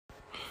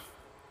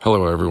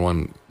Hello,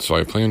 everyone. So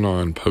I plan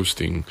on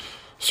posting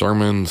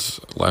sermons,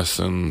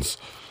 lessons,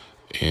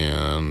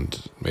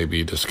 and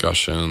maybe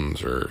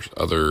discussions or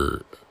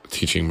other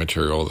teaching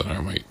material that I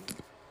might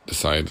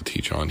decide to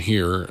teach on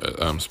here,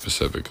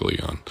 specifically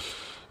on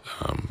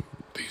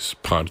these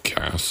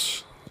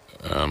podcasts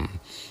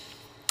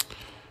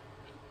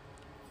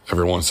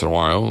every once in a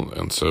while.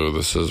 And so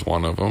this is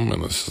one of them,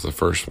 and this is the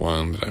first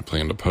one that I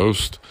plan to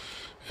post,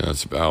 and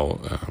it's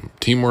about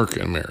teamwork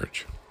and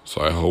marriage.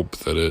 So I hope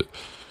that it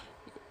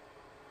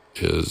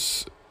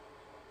is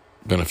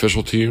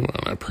beneficial to you,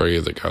 and I pray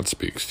that God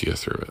speaks to you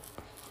through it.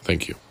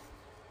 Thank you.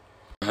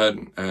 Go ahead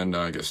and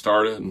get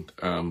started.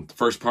 The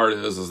first part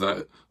is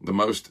that the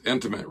most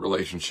intimate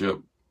relationship,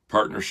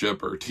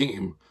 partnership, or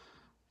team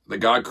that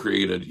God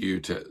created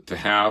you to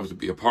have, to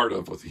be a part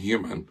of with a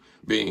human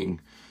being,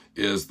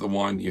 is the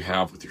one you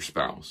have with your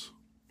spouse.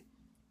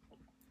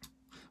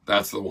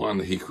 That's the one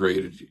that He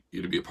created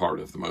you to be a part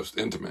of, the most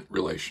intimate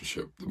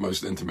relationship, the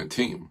most intimate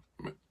team.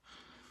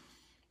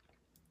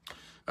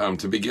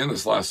 To begin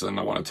this lesson,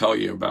 I want to tell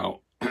you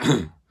about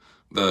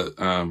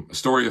the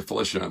story of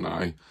Felicia and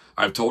I.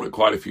 I've told it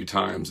quite a few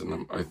times,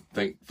 and I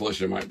think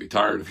Felicia might be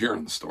tired of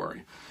hearing the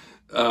story.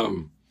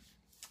 What?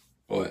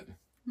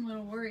 I'm a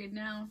little worried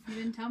now. You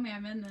didn't tell me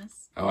I'm in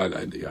this. Oh, I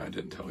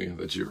didn't tell you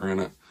that you were in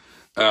it.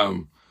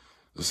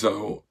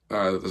 So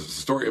the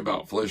story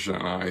about Felicia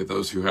and I,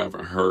 those who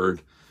haven't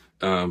heard.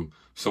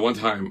 So one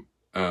time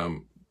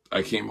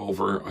I came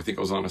over, I think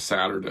it was on a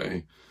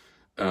Saturday.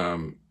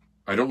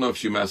 I don't know if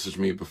she messaged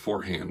me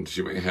beforehand.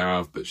 She may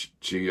have, but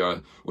she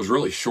was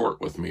really short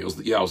with me. It was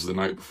the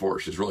night before.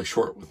 She's really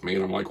short with me.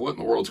 And I'm like, what in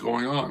the world's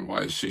going on? Why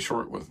is she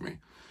short with me?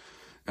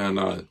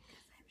 And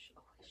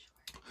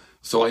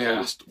so I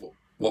asked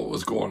what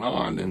was going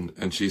on.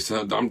 And she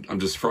said, I'm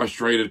just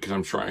frustrated because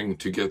I'm trying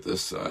to get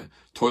this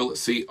toilet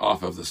seat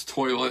off of this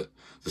toilet.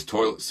 This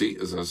toilet seat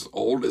is as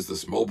old as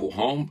this mobile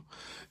home.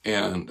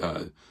 And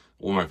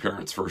well, my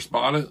parents first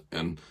bought it.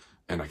 And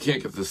I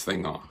can't get this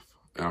thing off.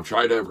 And I've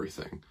tried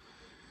everything.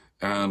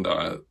 And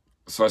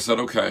so I said,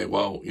 okay,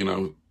 well,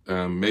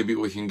 maybe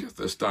we can get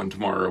this done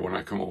tomorrow when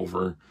I come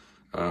over.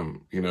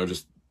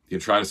 Just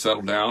try to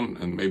settle down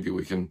and maybe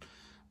we can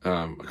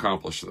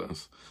accomplish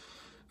this.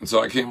 And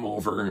so I came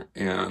over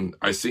and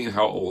I seen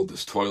how old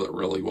this toilet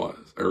really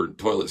was, or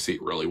toilet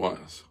seat really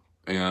was.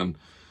 And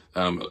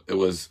it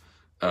was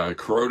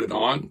corroded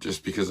on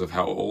just because of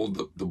how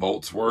old the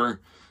bolts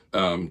were.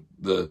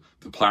 The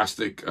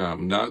plastic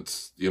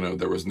nuts,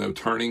 there was no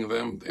turning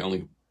them. They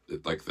only,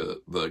 like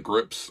the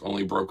grips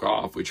only broke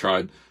off. We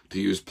tried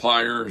to use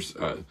pliers.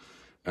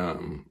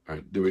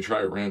 Did we try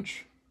a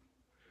wrench?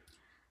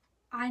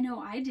 I know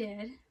I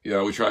did.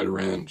 Yeah, we tried a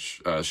wrench.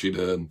 She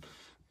did.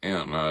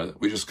 And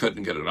we just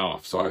couldn't get it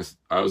off. So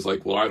I was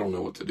like, well, I don't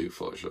know what to do,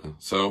 Felicia.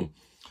 So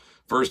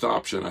first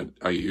option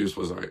I used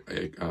was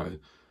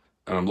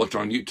I looked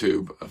on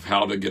YouTube of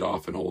how to get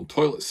off an old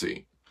toilet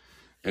seat.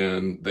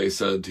 And they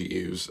said to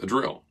use a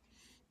drill.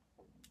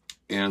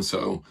 And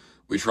so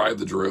we tried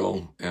the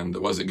drill, and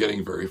it wasn't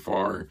getting very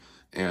far.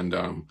 And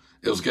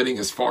it was getting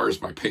as far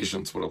as my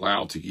patience would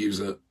allow to use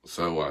it.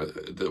 So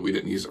that we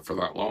didn't use it for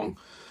that long.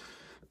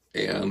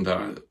 And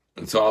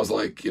so I was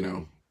like,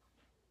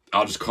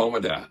 I'll just call my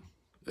dad.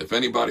 If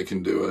anybody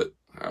can do it,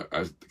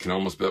 I can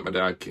almost bet my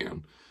dad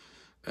can.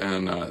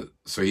 And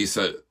so he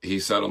said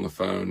on the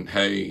phone,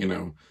 hey,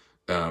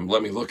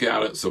 let me look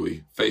at it. So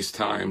we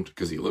FaceTimed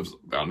because he lives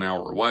about an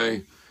hour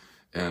away.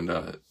 And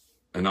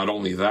not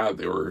only that,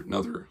 they were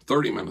another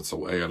 30 minutes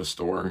away at a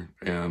store.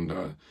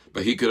 And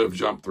but he could have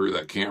jumped through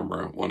that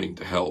camera wanting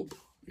to help.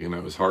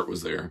 His heart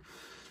was there.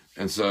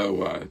 And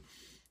so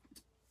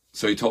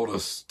he told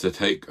us to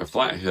take a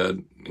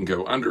flathead and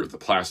go under the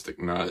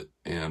plastic nut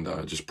and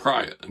just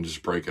pry it and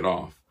just break it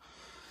off.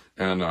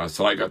 And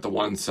so I got the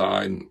one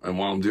side, and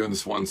while I'm doing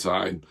this one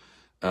side,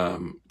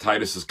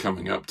 Titus is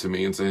coming up to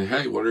me and saying,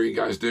 hey, what are you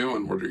guys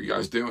doing? What are you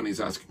guys doing?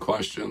 He's asking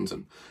questions,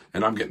 and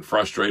I'm getting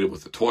frustrated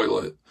with the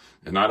toilet,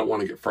 and I don't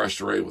want to get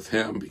frustrated with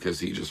him because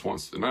he just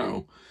wants to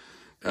know.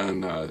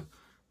 And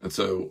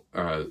so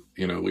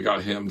we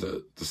got him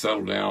to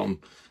settle down,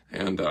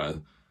 and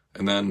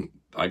then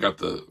I got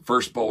the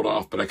first bolt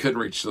off, but I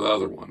couldn't reach the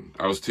other one.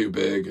 I was too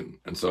big,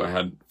 and so I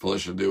had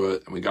Felicia do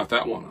it, and we got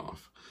that one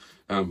off.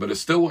 But it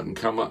still wouldn't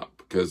come up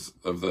because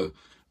of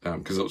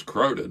because it was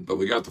corroded. But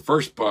we got the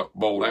first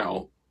bolt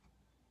out,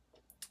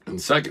 and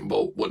the second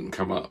bolt wouldn't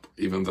come up,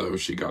 even though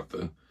she got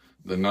the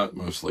nut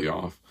mostly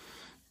off.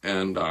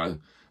 And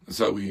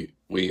so we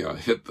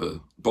hit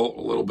the bolt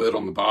a little bit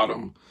on the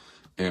bottom,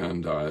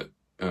 and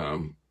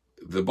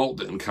the bolt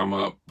didn't come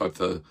up, but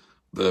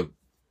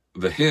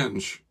the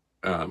hinge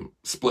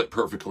split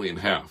perfectly in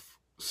half.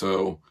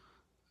 So,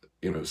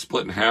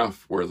 split in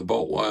half where the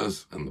bolt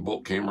was, and the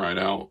bolt came right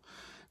out.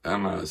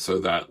 And so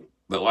that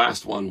the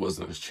last one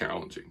wasn't as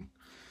challenging.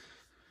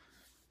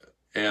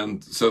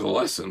 And so the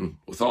lesson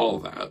with all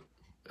of that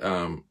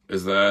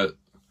is that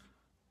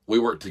we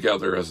work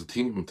together as a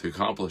team to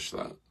accomplish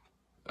that.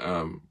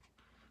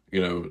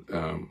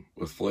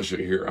 With Felicia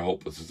here, I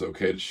hope this is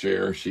okay to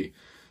share. She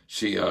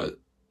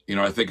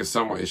I think in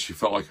some ways she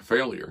felt like a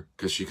failure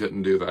because she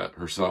couldn't do that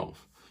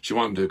herself. She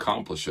wanted to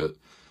accomplish it.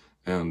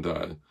 And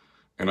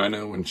I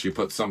know when she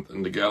puts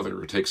something together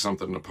or takes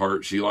something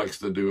apart, she likes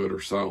to do it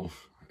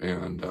herself.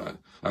 And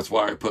that's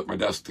why I put my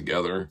desk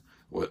together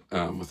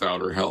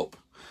without her help.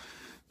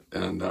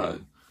 And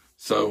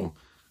so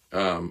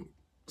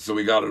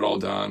we got it all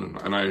done.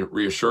 And I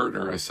reassured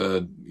her. I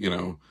said,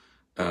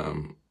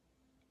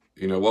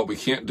 what we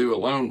can't do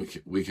alone,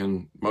 we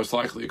can most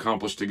likely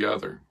accomplish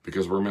together,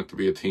 because we're meant to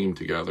be a team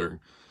together.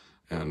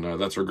 And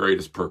that's our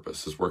greatest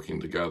purpose, is working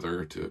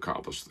together to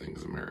accomplish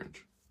things in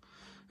marriage.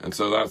 And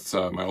so that's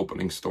my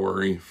opening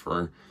story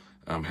for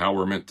how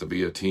we're meant to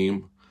be a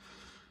team.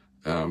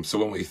 So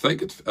when we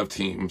think of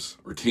teams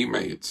or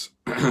teammates,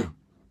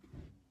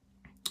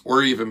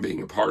 or even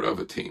being a part of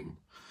a team,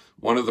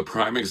 one of the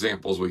prime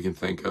examples we can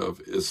think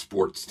of is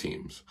sports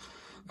teams.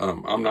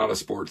 I'm not a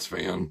sports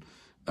fan.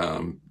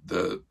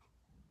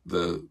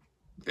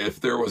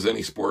 If there was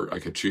any sport I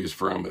could choose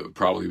from, it would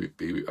probably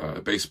be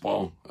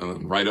baseball, and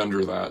then right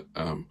under that,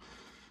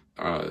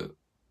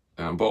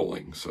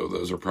 bowling. So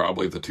those are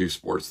probably the two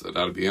sports that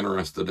I'd be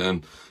interested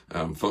in.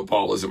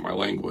 Football isn't my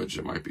language.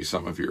 It might be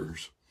some of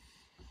yours.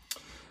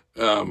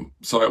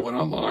 So I went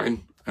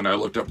online and I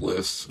looked up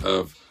lists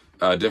of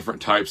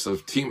different types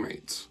of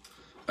teammates,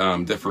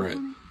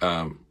 different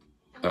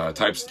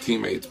types of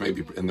teammates,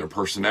 maybe in their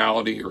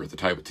personality or the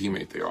type of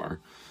teammate they are.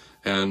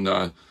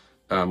 And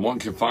one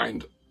can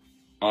find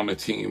on a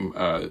team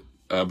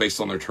based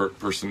on their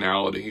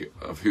personality,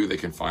 of who they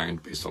can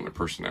find based on their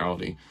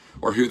personality,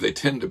 or who they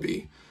tend to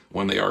be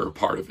when they are a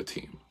part of a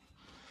team.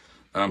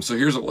 So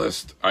here's a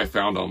list I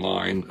found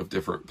online of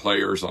different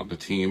players on the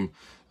team.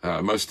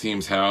 Most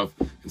teams have,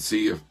 and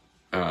see if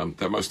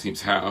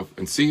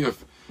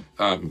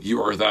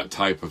you are that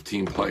type of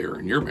team player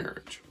in your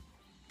marriage.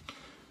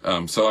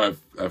 So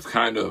I've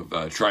kind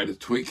of tried to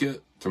tweak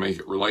it to make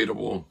it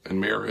relatable in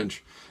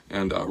marriage,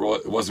 and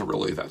it wasn't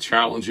really that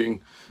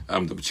challenging.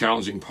 The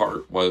challenging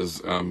part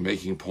was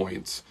making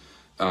points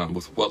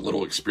with what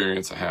little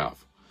experience I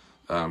have.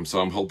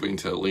 So I'm hoping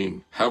to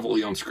lean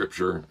heavily on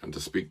Scripture and to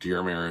speak to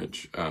your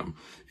marriage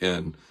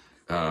in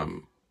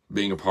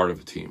being a part of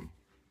a team.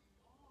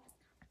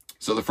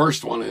 So the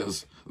first one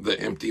is the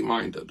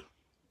empty-minded.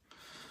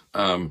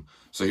 So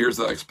here's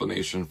the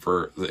explanation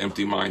for the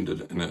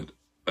empty-minded in it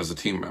as a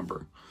team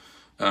member.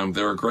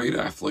 They're a great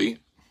athlete,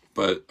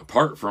 but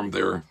apart from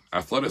their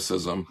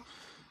athleticism,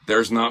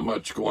 there's not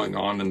much going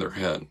on in their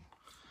head.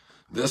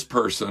 This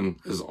person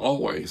is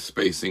always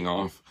spacing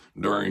off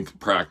during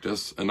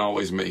practice and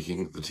always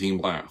making the team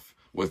laugh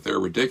with their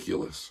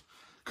ridiculous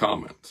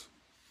comments.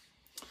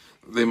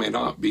 They may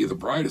not be the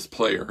brightest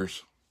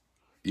players.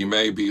 You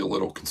may be a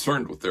little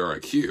concerned with their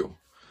IQ,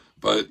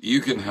 but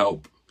you can't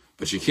help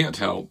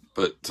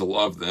but to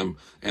love them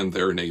and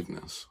their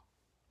naiveness.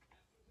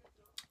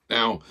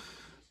 Now,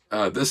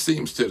 this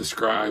seems to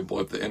describe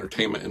what the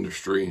entertainment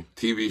industry,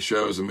 TV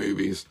shows and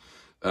movies,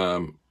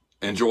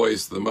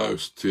 enjoys the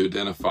most to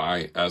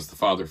identify as the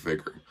father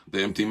figure,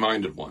 the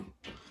empty-minded one.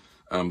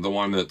 The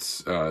one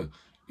that's,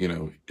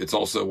 it's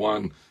also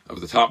one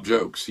of the top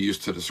jokes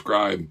used to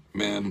describe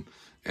men,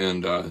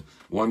 and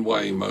one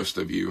way most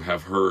of you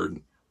have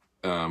heard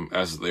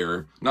as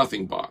their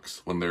nothing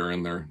box, when they're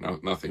in their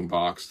nothing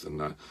box.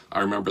 And I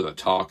remember that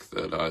talk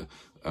that the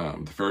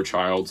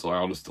Fairchilds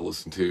allowed us to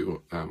listen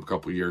to a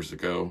couple years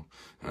ago,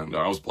 and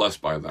I was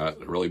blessed by that.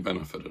 I really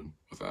benefited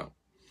with that.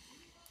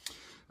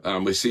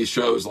 We see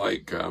shows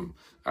like,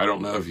 I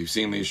don't know if you've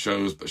seen these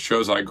shows, but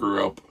shows I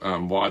grew up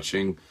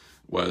watching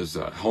was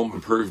Home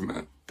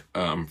Improvement,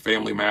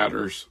 Family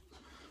Matters,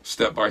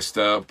 Step by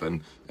Step,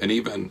 and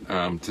even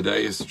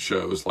today's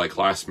shows like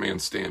Last Man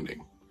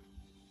Standing.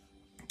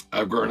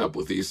 I've grown up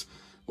with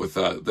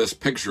this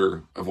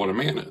picture of what a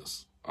man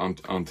is on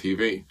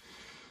TV.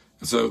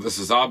 And so this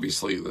is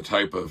obviously the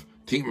type of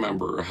team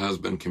member a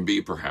husband can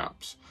be,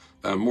 perhaps,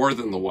 more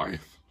than the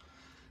wife,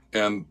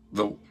 and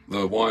the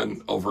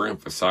one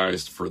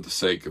overemphasized for the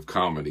sake of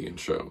comedy in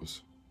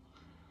shows.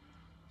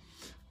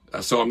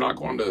 So I'm not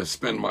going to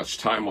spend much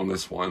time on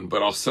this one,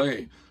 but I'll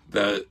say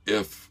that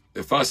if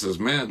us as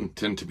men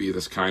tend to be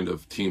this kind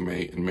of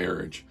teammate in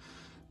marriage,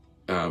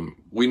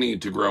 we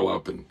need to grow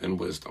up in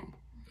wisdom.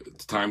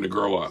 It's time to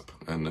grow up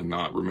and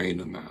not remain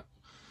in that.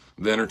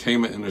 The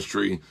entertainment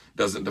industry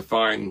doesn't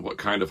define what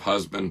kind of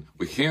husband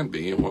we can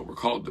be and what we're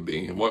called to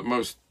be and what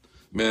most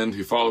men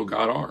who follow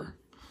God are.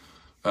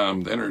 How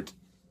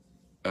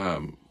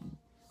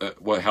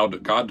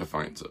God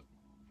defines it.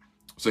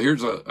 So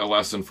here's a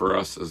lesson for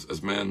us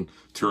as men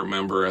to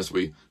remember as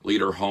we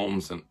lead our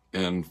homes,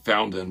 and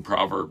found in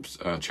Proverbs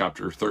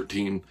chapter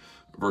 13,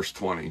 verse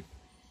 20.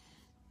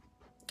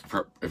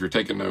 If you're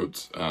taking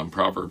notes,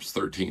 Proverbs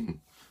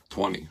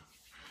 13:20.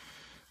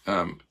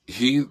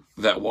 He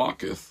that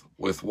walketh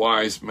with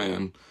wise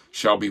men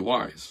shall be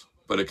wise,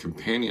 but a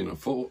companion of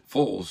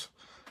fools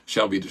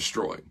shall be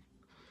destroyed.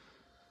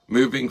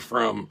 Moving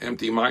from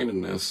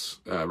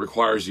empty-mindedness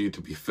requires you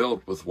to be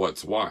filled with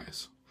what's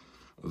wise.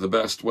 The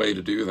best way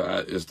to do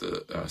that is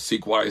to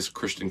seek wise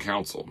Christian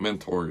counsel,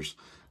 mentors,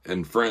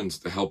 and friends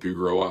to help you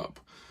grow up.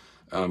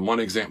 One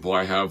example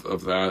I have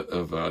of that,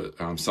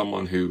 of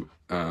someone who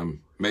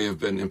may have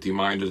been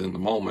empty-minded in the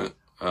moment,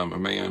 a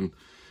man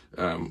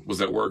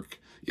was at work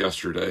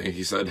yesterday.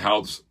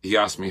 He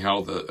asked me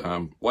how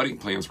the wedding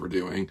plans were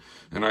doing,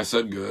 and I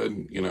said good,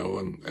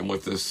 and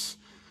with this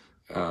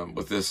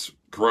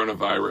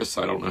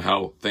coronavirus, I don't know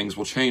how things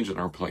will change in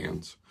our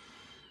plans.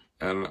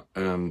 And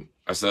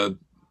I said,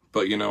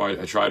 but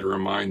I try to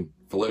remind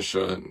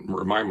Felicia and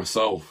remind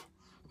myself,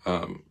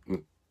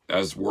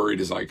 as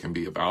worried as I can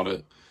be about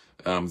it,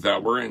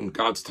 that we're in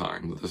God's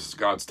time. This is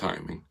God's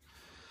timing.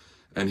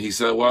 And he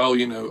said, well,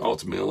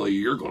 ultimately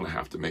you're going to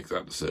have to make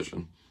that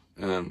decision.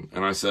 And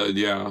I said,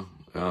 yeah,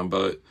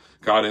 but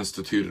God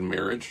instituted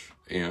marriage,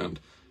 and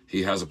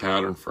he has a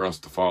pattern for us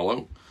to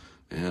follow,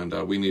 and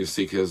we need to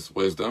seek his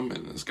wisdom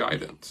and his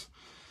guidance.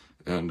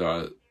 And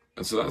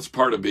so that's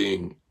part of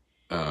being,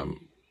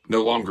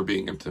 no longer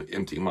being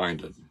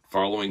empty-minded,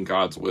 following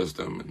God's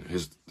wisdom and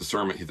his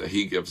discernment that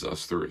he gives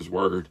us through his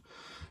word.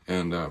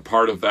 And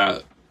part of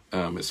that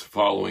is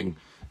following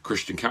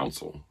Christian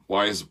counsel,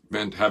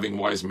 having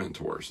wise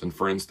mentors and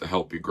friends to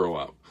help you grow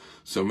up.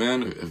 So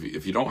men,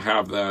 if you don't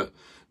have that,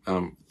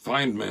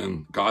 find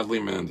men, godly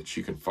men that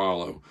you can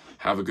follow,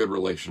 have a good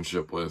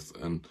relationship with,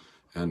 and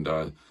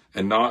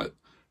not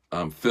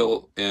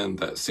fill in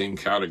that same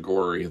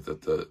category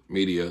that the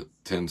media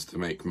tends to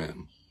make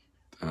men.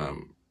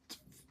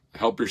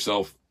 Help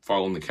yourself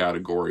fall in the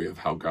category of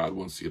how God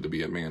wants you to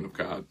be a man of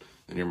God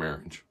in your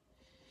marriage.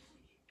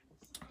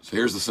 So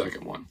here's the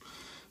second one.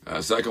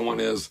 Second one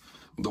is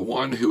the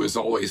one who is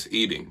always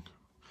eating.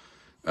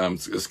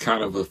 It's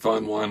kind of a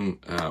fun one.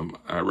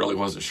 I really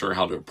wasn't sure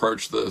how to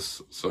approach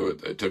this, so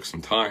it took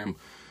some time.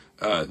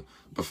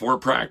 Before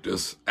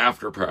practice,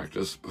 after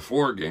practice,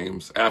 before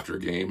games, after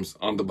games,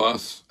 on the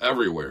bus,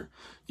 everywhere.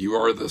 You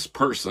are this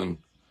person,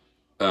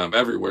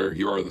 everywhere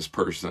you are this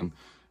person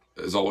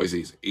is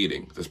always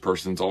eating. This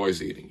person's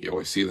always eating. You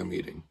always see them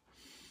eating.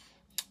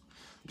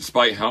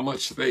 Despite how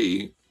much they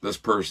eat, this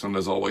person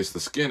is always the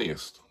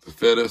skinniest, the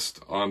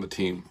fittest on the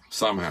team,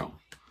 somehow.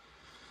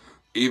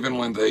 Even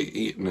when they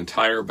eat an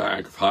entire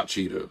bag of hot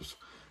Cheetos,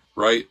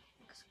 right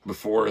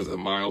before the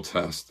mile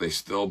test, they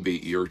still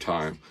beat your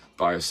time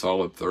by a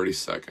solid 30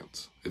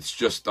 seconds. It's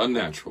just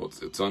unnatural.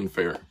 It's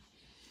unfair.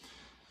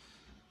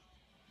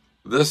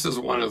 This is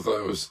one of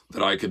those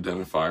that I could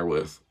identify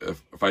with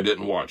if I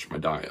didn't watch my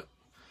diet.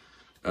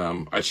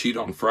 I cheat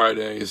on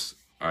Fridays.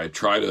 I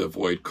try to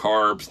avoid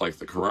carbs like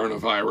the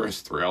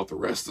coronavirus throughout the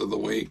rest of the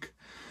week.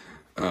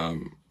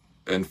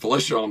 And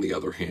Felicia, on the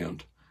other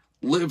hand,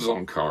 lives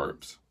on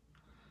carbs.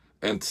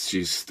 And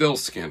she's still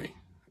skinny.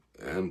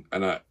 And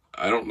I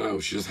don't know,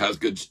 she just has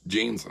good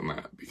genes on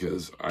that,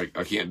 because I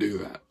can't do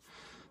that.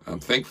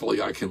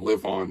 Thankfully, I can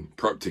live on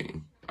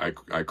protein. I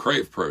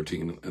crave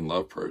protein and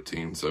love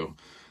protein, so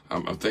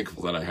I'm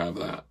thankful that I have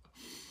that.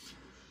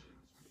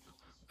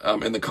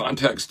 In the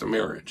context of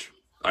marriage,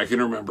 I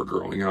can remember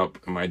growing up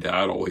and my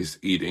dad always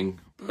eating,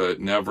 but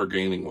never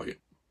gaining weight.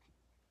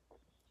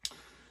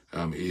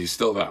 He's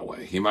still that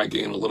way. He might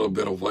gain a little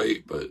bit of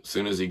weight, but as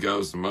soon as he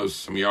goes to mow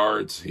some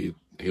yards, he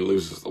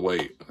loses the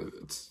weight.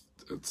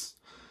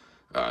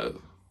 I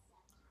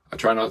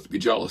try not to be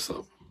jealous of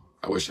him.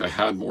 I wish I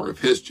had more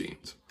of his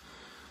genes.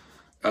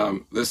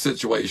 This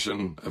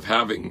situation of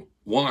having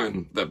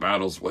one that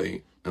battles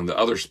weight and the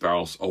other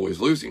spouse always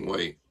losing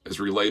weight is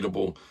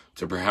relatable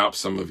to perhaps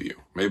some of you.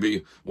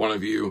 Maybe one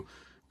of you,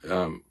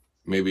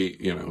 maybe,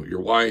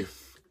 your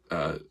wife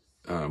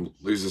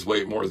loses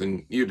weight more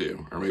than you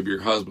do, or maybe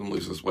your husband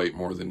loses weight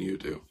more than you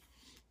do,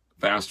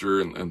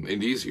 faster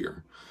and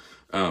easier.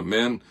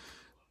 Men,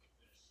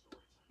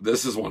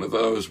 this is one of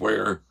those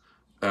where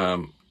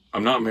I'm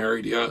not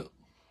married yet,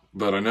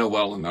 but I know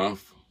well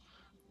enough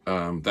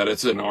that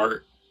it's an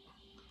art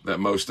that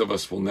most of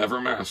us will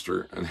never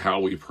master, and how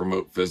we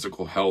promote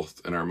physical health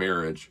in our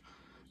marriage,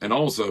 and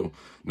also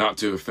not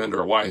to offend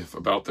our wife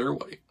about their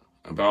weight,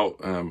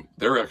 about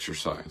their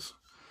exercise.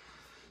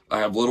 I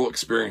have little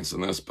experience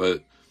in this,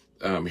 but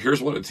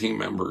here's what a team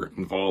member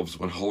involves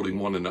when holding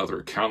one another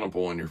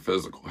accountable in your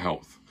physical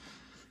health.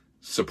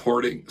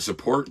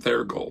 Support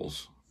their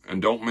goals,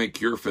 and don't make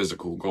your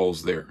physical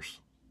goals theirs.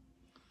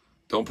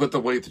 Don't put the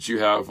weight that you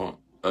have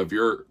of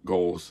your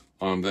goals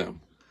on them.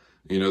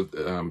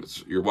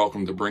 You're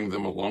welcome to bring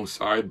them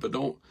alongside, but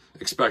don't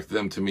expect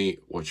them to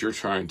meet what you're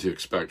trying to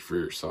expect for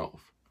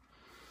yourself.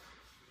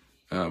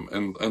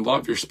 And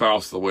love your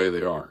spouse the way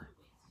they are.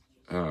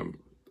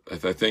 I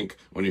think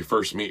when you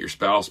first meet your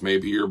spouse,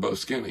 maybe you're both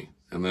skinny,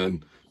 and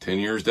then 10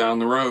 years down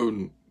the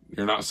road,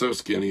 you're not so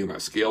skinny, and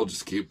that scale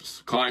just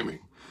keeps climbing.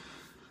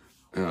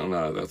 And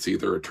that's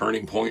either a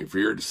turning point for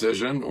your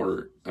decision,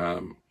 or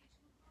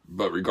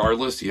but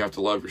regardless, you have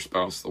to love your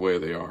spouse the way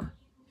they are.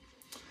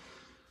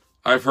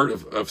 I've heard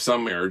of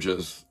some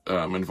marriages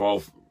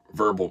involve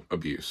verbal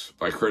abuse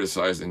by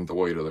criticizing the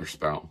weight of their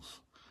spouse.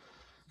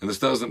 And this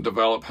doesn't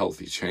develop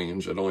healthy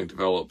change. It only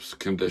develops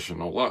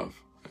conditional love.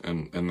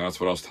 And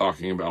that's what I was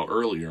talking about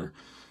earlier,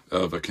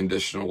 of a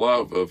conditional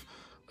love of,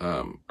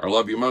 I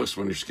love you most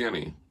when you're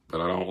skinny,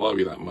 but I don't love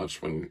you that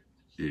much when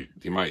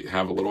you might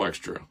have a little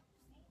extra.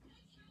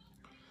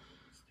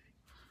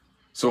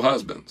 So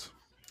husbands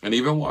and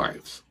even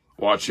wives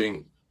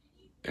watching,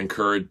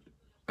 encourage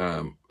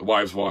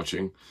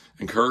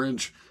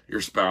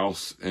your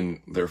spouse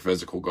in their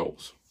physical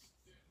goals.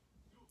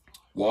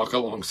 Walk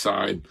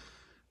alongside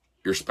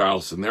your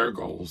spouse in their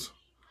goals,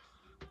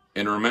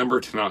 and remember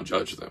to not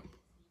judge them.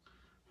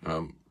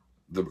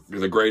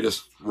 The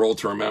greatest rule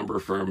to remember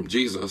from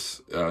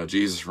Jesus,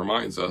 Jesus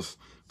reminds us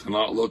to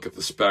not look at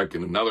the speck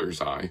in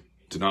another's eye,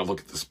 to not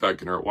look at the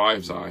speck in our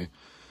wife's eye,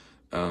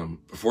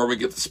 before we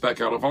get the speck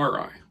out of our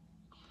eye.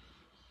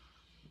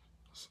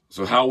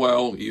 So how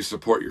well you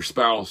support your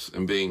spouse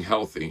in being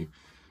healthy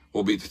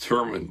will be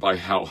determined by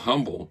how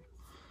humble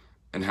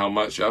and how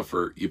much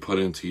effort you put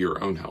into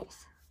your own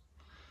health.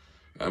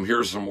 Here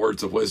are some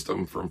words of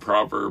wisdom from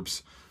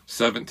Proverbs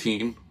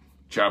 17,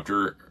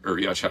 chapter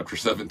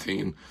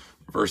 17,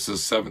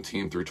 verses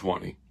 17 through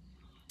 20,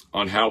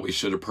 on how we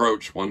should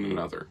approach one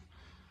another.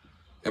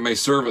 It may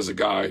serve as a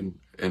guide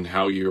in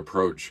how you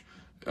approach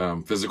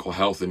physical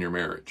health in your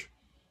marriage.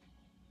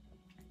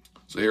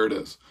 So here it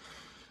is.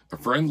 A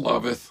friend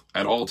loveth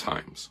at all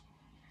times.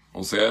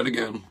 I'll say that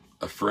again.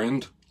 A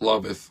friend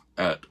loveth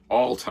at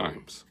all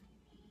times.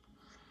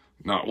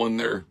 Not when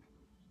they're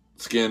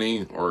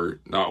skinny, or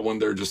not when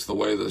they're just the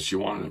way that you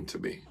want them to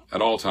be.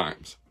 At all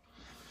times.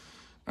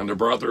 And a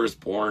brother is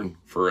born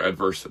for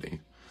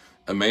adversity.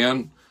 A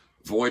man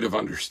void of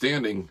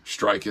understanding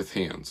striketh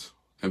hands,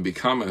 and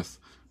becometh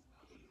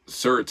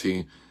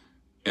surety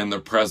in the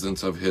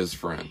presence of his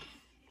friend.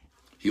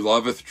 He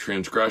loveth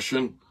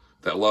transgression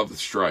that loveth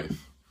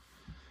strife.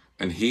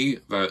 And he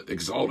that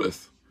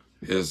exalteth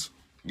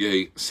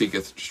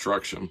seeketh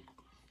destruction.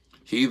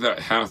 He that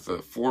hath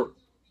a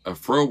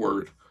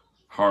froward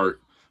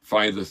heart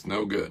findeth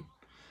no good.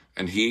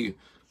 And he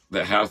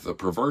that hath a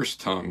perverse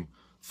tongue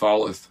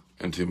falleth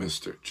into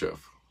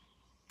mischief.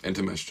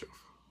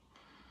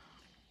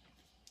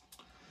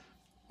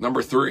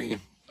 Number 3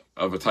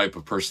 of a type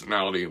of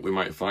personality we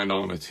might find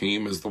on a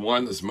team is the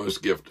one that's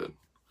most gifted.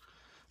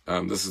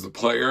 This is a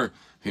player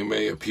who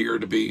may appear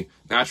to be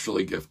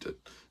naturally gifted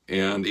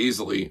and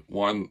easily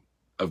one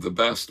of the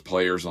best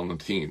players on the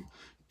team.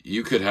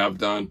 You could have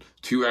done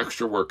 2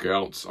 extra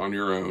workouts on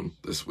your own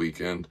this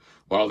weekend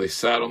while they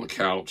sat on the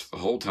couch the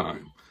whole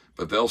time,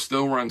 but they'll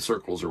still run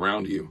circles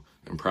around you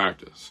in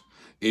practice.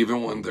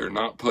 Even when they're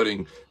not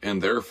putting in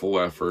their full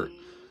effort,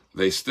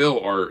 they still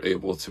are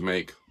able to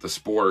make the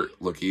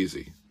sport look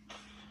easy.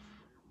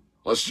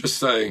 Let's just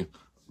say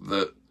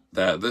that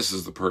this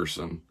is the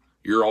person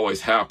you're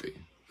always happy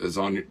it's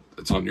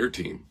on your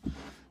team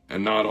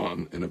and not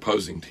on an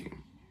opposing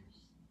team.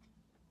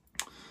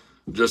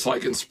 Just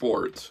like in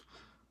sports,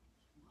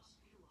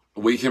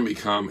 we can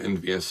become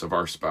envious of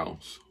our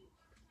spouse.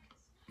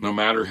 No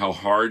matter how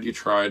hard you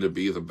try to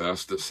be the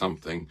best at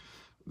something,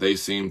 they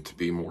seem to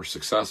be more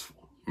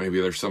successful.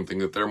 Maybe there's something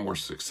that they're more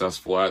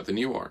successful at than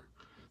you are,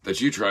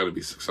 that you try to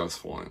be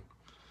successful in.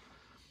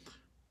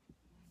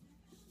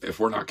 If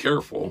we're not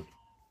careful,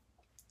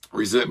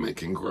 resentment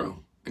can grow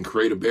and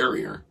create a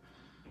barrier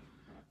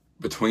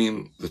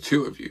between the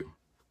two of you.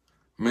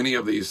 Many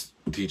of these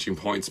teaching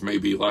points may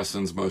be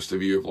lessons most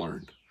of you have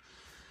learned.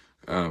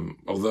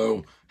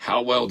 Although,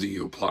 how well do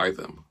you apply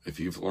them? If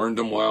you've learned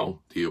them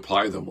well, do you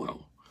apply them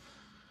well?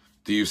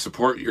 Do you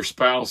support your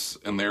spouse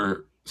in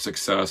their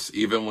success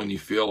even when you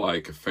feel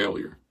like a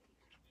failure?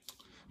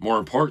 More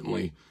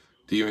importantly,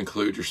 do you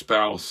include your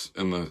spouse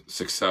in the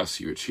success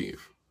you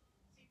achieve?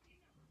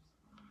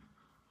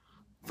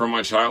 From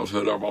my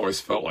childhood, I've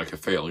always felt like a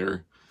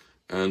failure.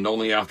 And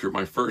only after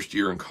my first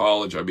year in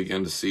college, I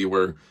began to see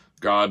where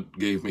God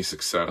gave me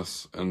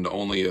success. And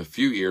only a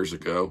few years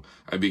ago,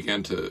 I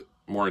began to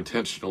more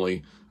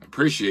intentionally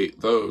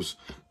appreciate those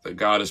that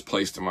God has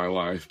placed in my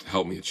life to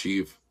help me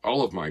achieve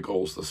all of my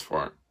goals thus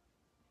far.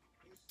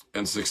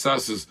 And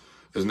success is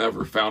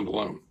never found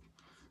alone.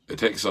 It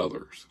takes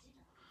others.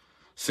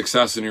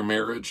 Success in your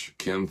marriage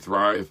can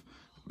thrive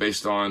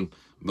based on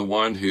the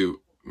one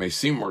who may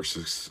seem more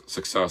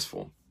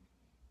successful.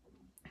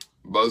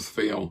 Both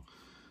fail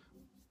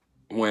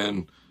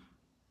when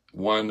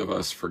one of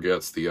us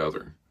forgets the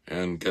other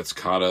and gets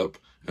caught up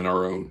in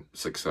our own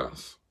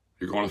success.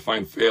 You're going to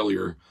find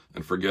failure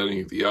in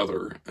forgetting the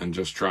other and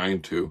just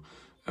trying to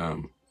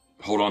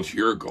hold on to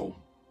your goal.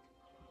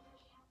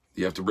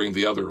 You have to bring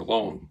the other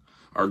along.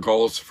 Our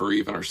goals for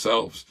even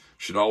ourselves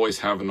should always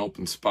have an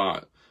open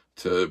spot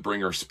to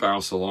bring our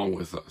spouse along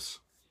with us.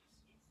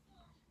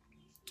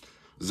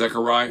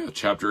 Zechariah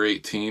chapter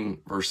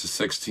 18, verses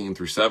 16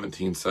 through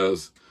 17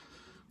 says,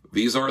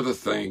 "These are the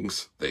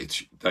things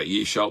that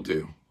ye shall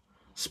do.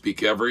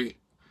 Speak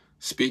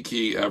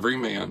ye every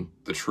man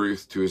the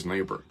truth to his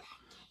neighbor.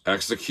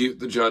 Execute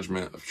the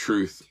judgment of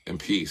truth and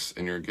peace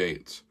in your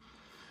gates.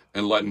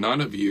 And let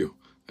none of you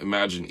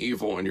imagine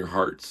evil in your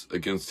hearts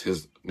against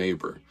his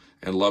neighbor,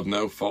 and love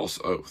no false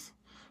oath.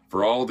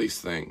 For all these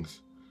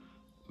things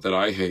that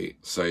I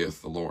hate,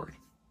 saith the Lord."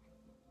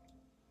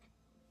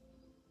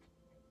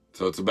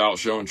 So it's about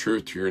showing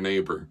truth to your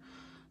neighbor,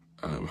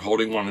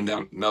 holding one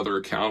another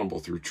accountable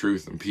through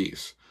truth and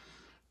peace.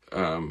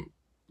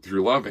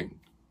 through loving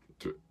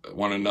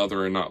one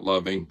another and not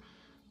loving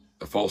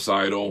a false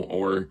idol,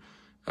 or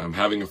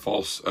having a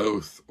false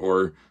oath,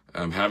 or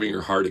having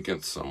your heart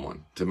against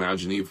someone, to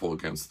imagine evil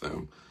against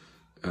them.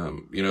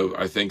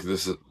 I think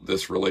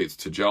this relates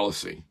to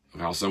jealousy,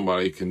 of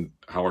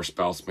how our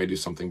spouse may do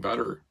something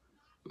better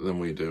than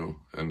we do,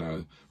 and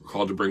we're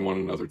called to bring one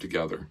another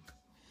together.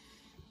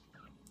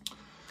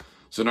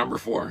 So number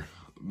 4,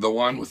 the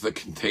one with the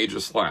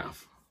contagious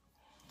laugh.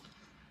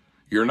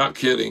 You're not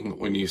kidding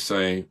when you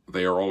say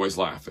they are always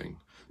laughing.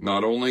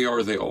 Not only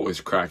are they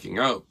always cracking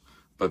up,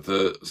 but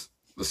the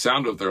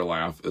sound of their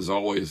laugh is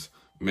always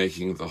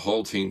making the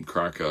whole team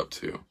crack up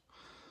too.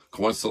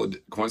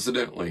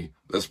 Coincidentally,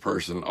 this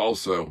person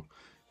also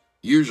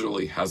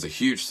usually has a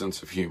huge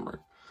sense of humor,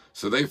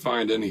 so they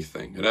find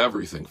anything and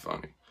everything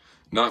funny.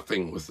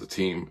 Nothing with the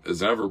team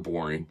is ever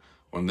boring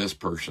when this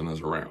person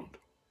is around.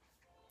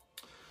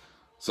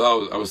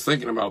 So I was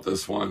thinking about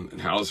this one and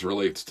how this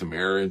relates to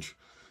marriage,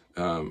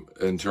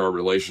 and to our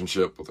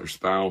relationship with our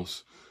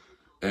spouse.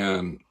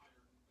 And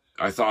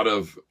I thought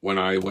of when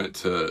I went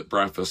to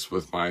breakfast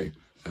with my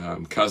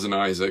cousin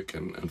Isaac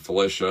and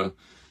Felicia,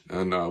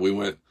 and we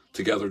went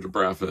together to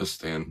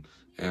breakfast, and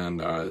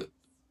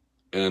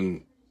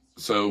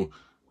so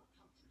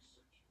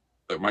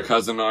my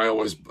cousin and I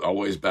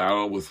always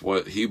battle with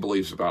what he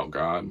believes about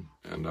God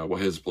and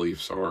what his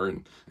beliefs are,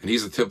 and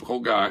he's a typical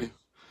guy.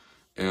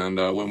 And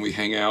when we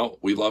hang out,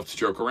 we love to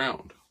joke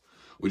around.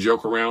 We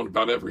joke around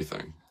about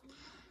everything.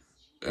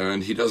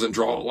 And he doesn't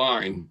draw a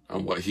line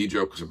on what he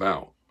jokes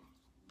about.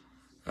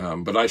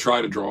 But I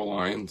try to draw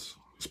lines,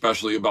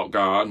 especially about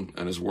God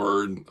and his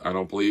word. I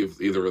don't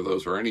believe either of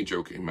those are any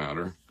joking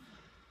matter.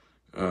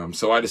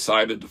 So I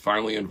decided to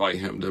finally invite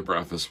him to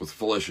breakfast with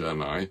Felicia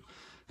and I.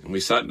 And we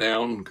sat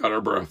down, got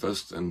our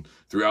breakfast, and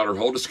throughout our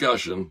whole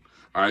discussion,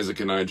 Isaac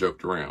and I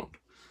joked around.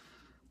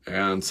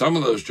 And some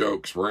of those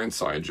jokes were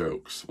inside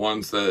jokes,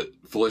 ones that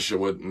Felicia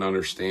wouldn't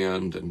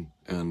understand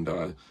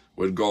and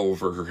would go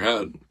over her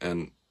head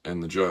and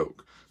the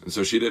joke. And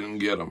so she didn't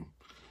get them.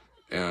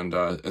 And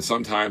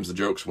sometimes the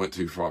jokes went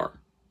too far.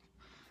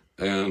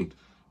 And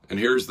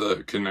here's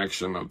the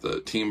connection of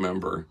the team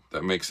member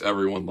that makes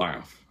everyone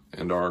laugh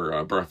in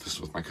our breakfast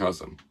with my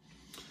cousin.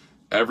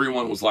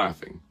 Everyone was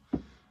laughing,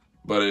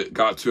 but it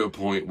got to a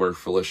point where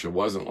Felicia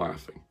wasn't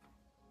laughing.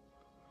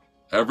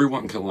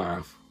 Everyone can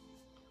laugh,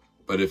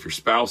 but if your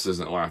spouse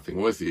isn't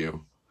laughing with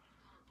you,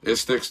 it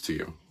sticks to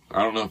you.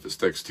 I don't know if it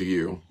sticks to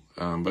you,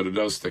 but it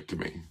does stick to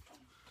me.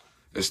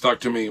 It stuck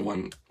to me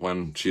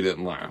when she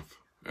didn't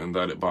laugh, and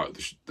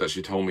that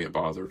she told me it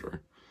bothered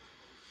her.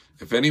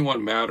 If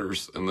anyone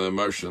matters in the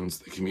emotions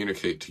they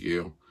communicate to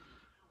you,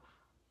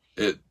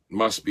 it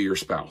must be your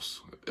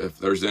spouse. If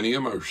there's any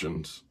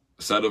emotions,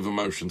 a set of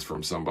emotions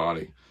from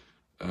somebody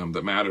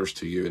that matters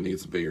to you, it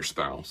needs to be your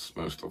spouse,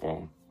 most of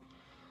all.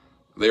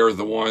 They are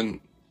the one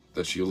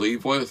that you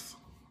leave with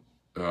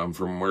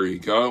from where you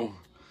go,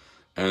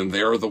 and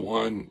they are the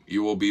one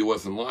you will be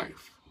with in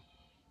life.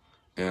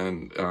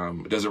 And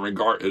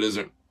it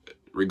isn't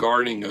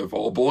regarding of,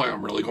 oh boy,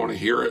 I'm really going to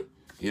hear it,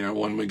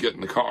 when we get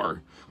in the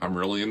car. I'm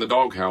really in the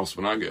doghouse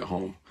when I get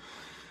home.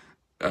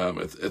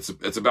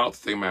 It's about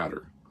that they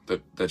matter,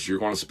 that you're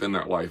going to spend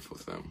that life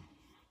with them.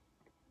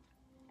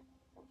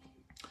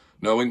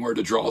 Knowing where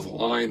to draw the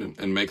line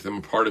and make them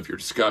a part of your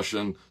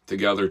discussion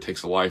together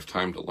takes a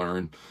lifetime to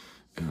learn.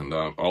 And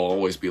I'll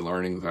always be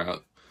learning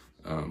that.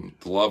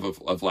 The love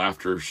of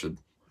laughter should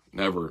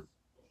never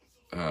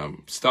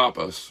stop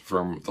us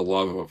from the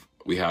love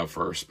we have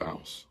for our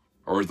spouse,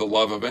 or the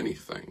love of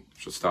anything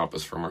should stop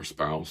us from our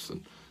spouse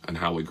and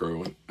how we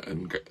grow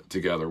and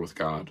together with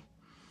God.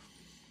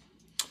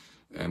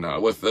 And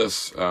with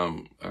this,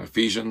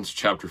 Ephesians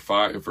chapter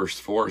 5, verse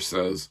 4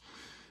 says,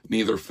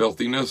 neither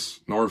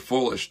filthiness, nor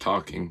foolish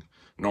talking,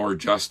 nor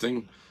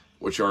jesting,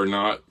 which are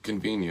not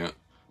convenient,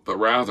 but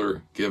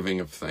rather giving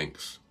of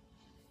thanks.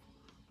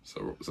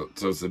 So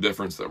it's the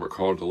difference that we're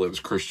called to live as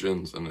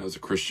Christians and as a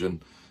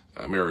Christian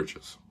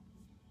marriages.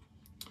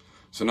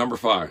 So number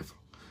 5,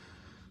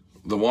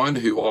 the one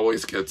who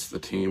always gets the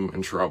team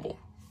in trouble.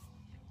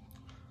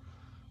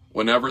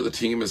 Whenever the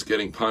team is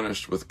getting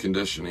punished with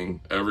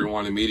conditioning,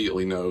 everyone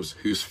immediately knows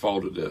whose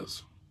fault it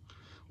is.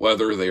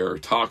 Whether they are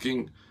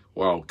talking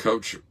while the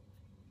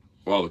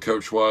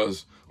coach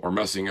was, or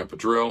messing up a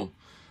drill,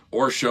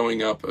 or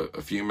showing up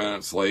a few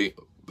minutes late,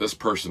 this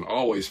person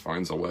always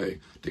finds a way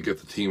to get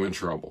the team in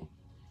trouble.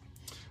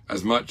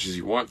 As much as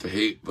you want to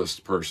hate this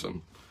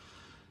person,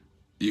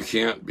 you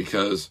can't,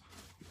 because,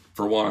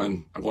 for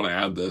one, I want to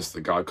add this,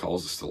 that God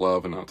calls us to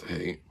love and not to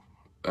hate,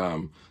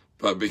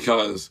 but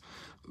because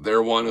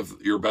they're one of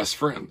your best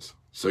friends.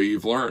 So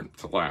you've learned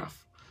to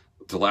laugh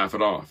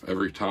it off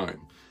every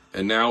time.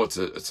 And now it's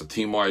a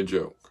team-wide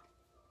joke.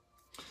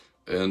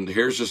 And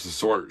here's just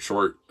a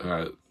short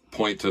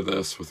point to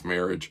this with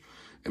marriage.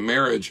 In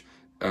marriage,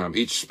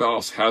 each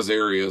spouse has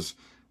areas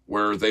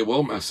where they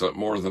will mess up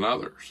more than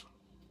others.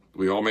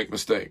 We all make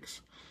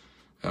mistakes.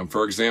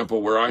 For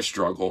example, where I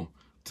struggle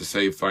to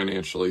save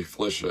financially,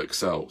 Felicia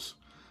excels.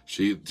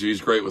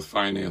 She's great with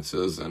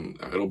finances, and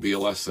it'll be a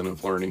lesson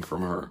of learning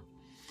from her.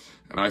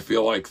 And I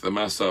feel like the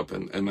mess up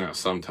in that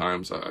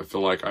sometimes, I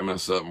feel like I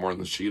mess up more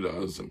than she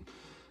does.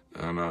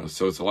 And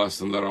so it's a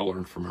lesson that I'll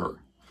learn from her.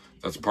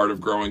 That's part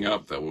of growing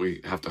up, that we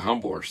have to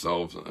humble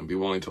ourselves and be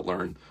willing to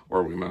learn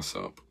where we mess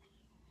up.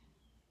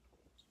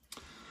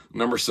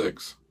 Number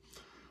 6,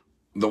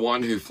 the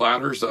one who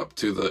flatters up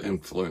to the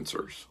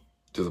influencers,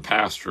 to the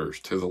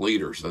pastors, to the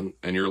leaders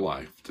in your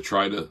life to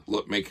try to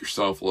make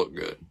yourself look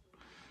good.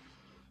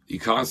 You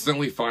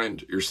constantly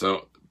find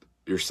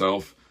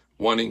yourself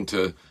wanting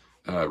to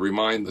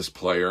remind this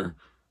player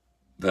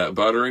that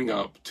buttering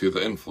up to the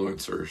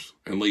influencers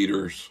and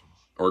leaders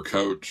or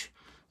coach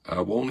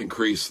won't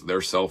increase their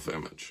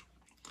self-image,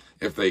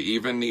 if they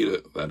even need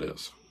it, that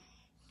is.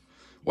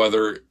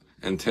 Whether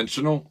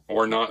intentional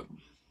or not,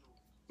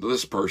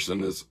 this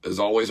person is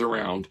always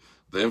around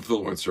the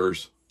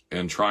influencers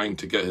and trying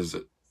to get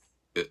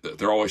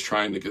they're always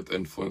trying to get the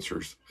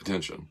influencer's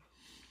attention.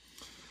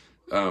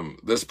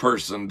 This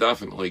person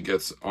definitely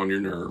gets on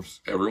your nerves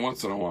every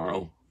once in a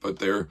while, but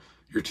they're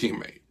your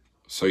teammate.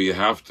 So you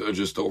have to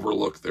just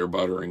overlook their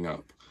buttering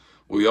up.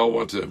 We all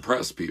want to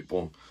impress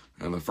people,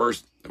 and the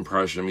first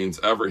impression means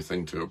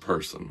everything to a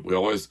person. We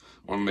always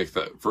want to make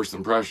that first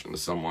impression to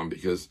someone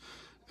because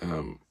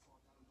a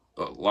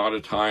lot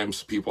of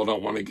times people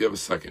don't want to give a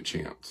second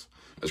chance.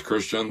 As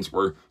Christians,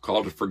 we're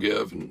called to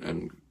forgive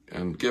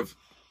and give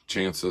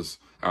chances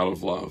out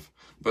of love.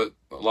 But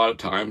a lot of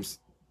times,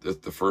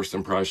 the first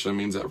impression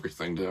means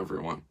everything to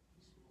everyone.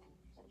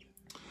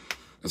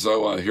 And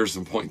so here's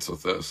some points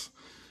with this.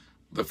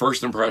 The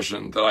first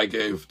impression that I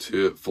gave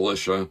to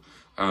Felicia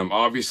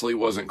obviously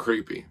wasn't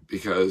creepy,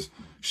 because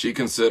she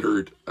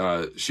considered,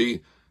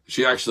 she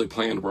actually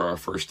planned where our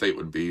first date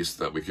would be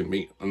so that we could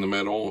meet in the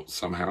middle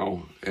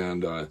somehow.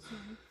 And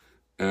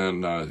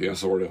yeah,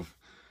 sort of.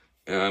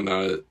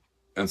 And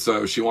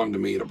so she wanted to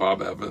meet at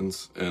Bob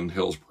Evans in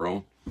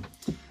Hillsboro.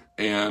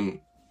 And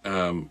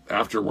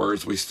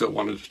afterwards, we still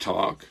wanted to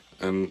talk,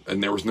 and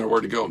there was nowhere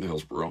to go in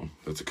Hillsboro.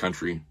 It's a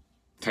country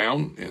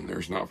town, and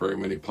there's not very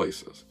many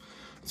places.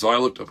 So I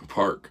looked up a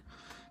park.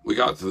 We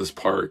got to this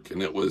park,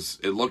 and it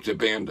looked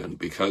abandoned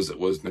because it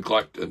was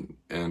neglected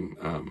in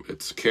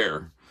its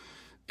care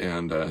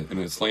and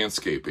its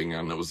landscaping,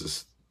 and it was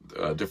this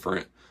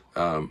different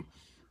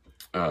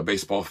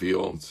baseball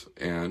fields.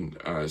 And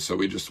so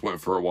we just went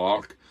for a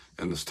walk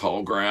in this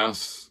tall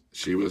grass.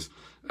 She was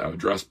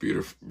dressed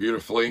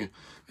beautifully,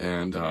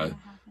 and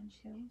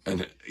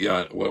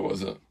yeah, what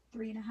was it?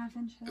 3.5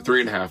 inch heels.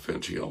 3.5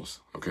 inch heels.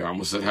 Okay, I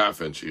almost said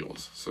 1/2 inch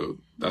heels, so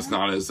that's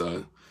not as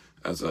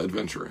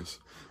adventurous.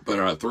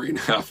 But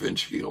 3.5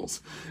 inch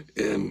heels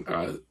in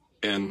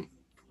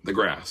the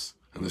grass,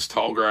 in this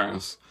tall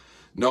grass,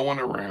 no one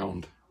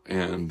around,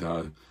 and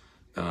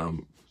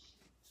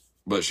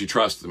but she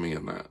trusted me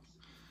in that.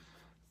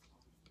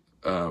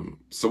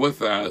 So with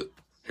that,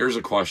 here's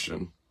a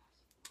question.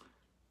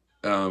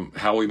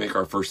 How we make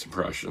our first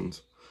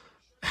impressions.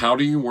 How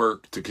do you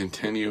work to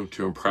continue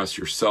to impress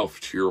yourself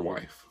to your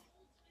wife?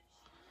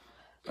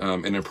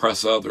 And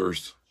impress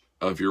others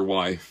of your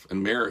wife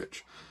in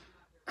marriage?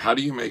 How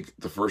do you make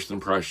the first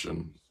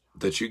impression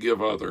that you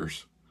give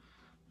others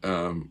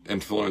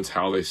influence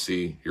how they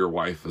see your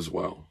wife as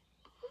well?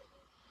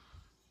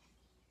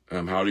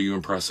 How do you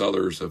impress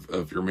others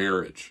of your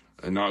marriage?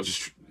 And not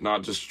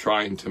just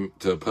trying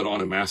to put on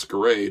a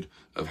masquerade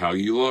of how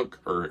you look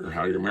or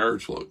how your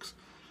marriage looks,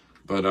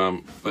 but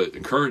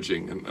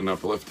encouraging and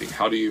uplifting.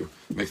 How do you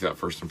make that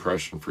first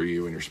impression for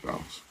you and your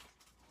spouse?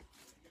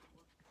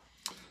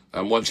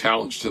 One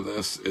challenge to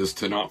this is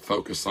to not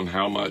focus on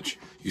how much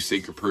you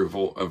seek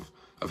approval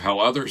of how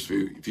others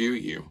view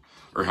you,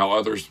 or how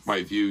others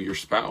might view your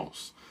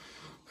spouse.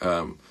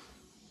 I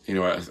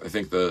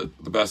think the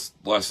best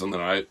lesson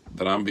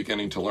that I'm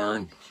beginning to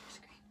learn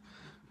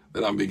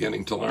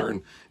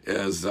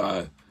is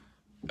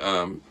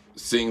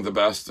seeing the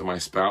best in my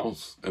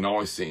spouse, and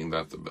always seeing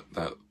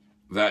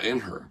that in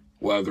her,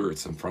 whether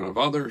it's in front of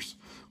others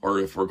or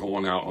if we're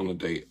going out on a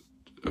date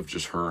of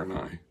just her and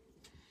I.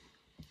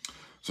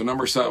 So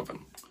number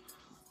 7,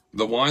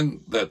 the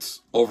one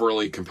that's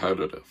overly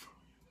competitive.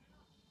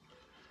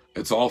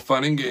 It's all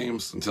fun and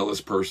games until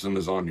this person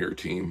is on your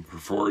team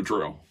for a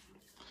drill.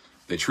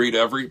 They treat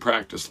every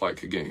practice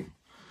like a game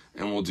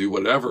and will do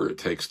whatever it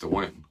takes to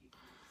win.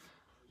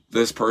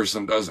 This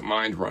person doesn't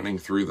mind running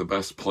through the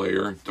best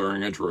player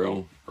during a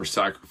drill or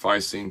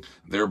sacrificing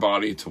their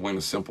body to win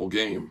a simple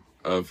game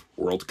of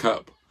World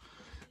Cup.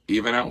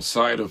 Even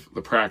outside of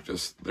the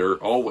practice, they're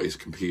always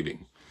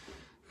competing.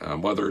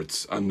 Whether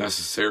it's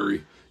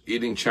unnecessary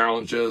eating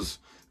challenges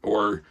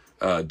or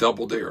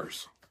double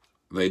dares,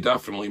 they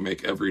definitely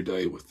make every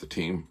day with the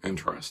team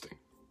interesting.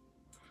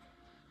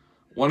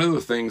 One of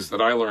the things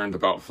that I learned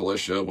about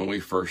Felicia when we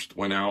first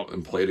went out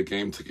and played a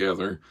game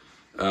together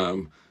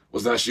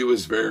was that she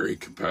was very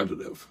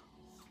competitive.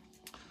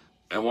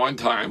 And one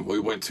time we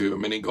went to a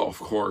mini golf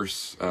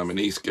course in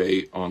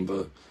Eastgate in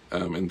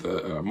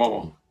the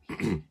mall.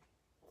 Really?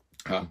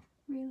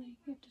 You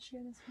have to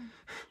share this one.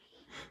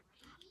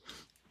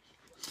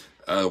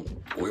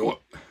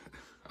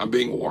 I'm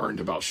being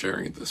warned about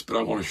sharing this, but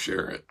I want to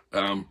share it.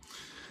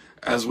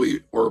 As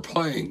we were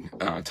playing,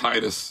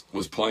 Titus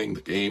was playing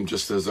the game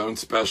just his own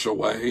special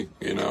way.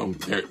 You know,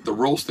 the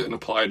rules didn't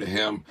apply to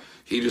him.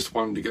 He just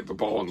wanted to get the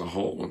ball in the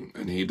hole,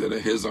 and he did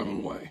it his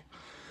own way.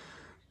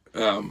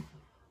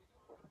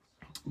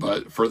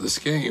 But for this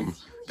game,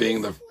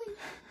 being the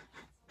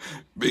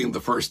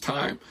first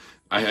time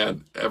I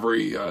had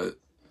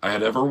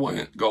ever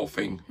went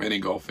golfing, mini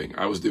golfing,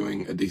 I was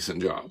doing a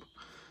decent job.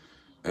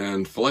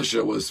 And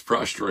Felicia was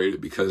frustrated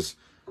because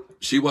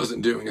she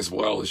wasn't doing as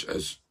well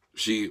as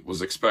she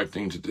was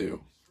expecting to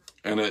do.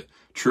 And it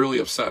truly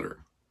upset her.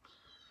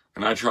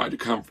 And I tried to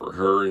comfort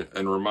her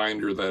and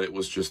remind her that it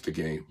was just a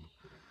game.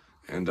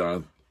 And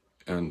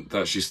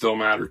that she still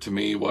mattered to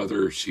me,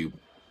 whether she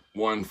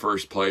won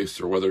first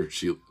place or whether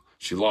she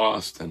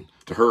lost. And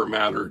to her it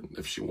mattered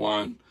if she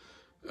won.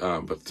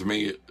 But to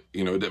me,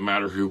 you know, it didn't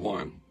matter who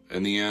won.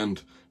 In the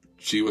end,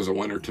 she was a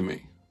winner to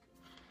me.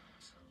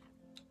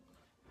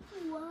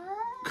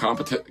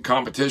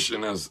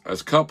 Competition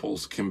as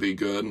couples can be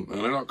good, and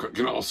it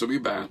can also be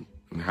bad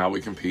in how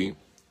we compete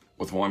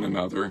with one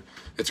another.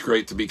 It's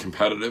great to be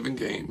competitive in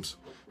games,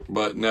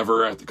 but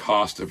never at the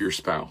cost of your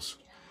spouse.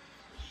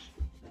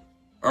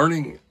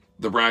 Earning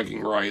the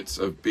bragging rights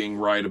of being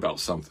right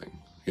about something,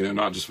 you know,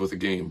 not just with a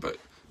game, but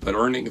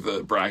earning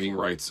the bragging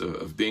rights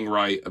of being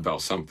right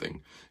about something,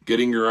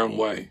 getting your own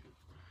way,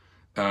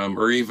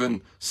 or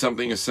even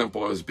something as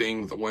simple as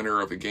being the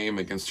winner of a game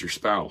against your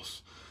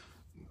spouse.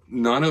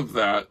 None of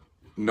the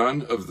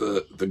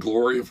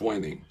glory of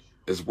winning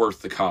is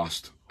worth the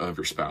cost of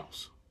your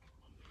spouse.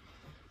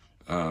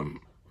 You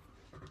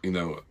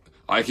know,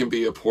 I can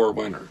be a poor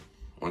winner.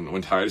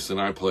 When Titus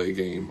and I play a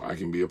game, I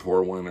can be a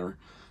poor winner,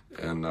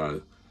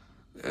 and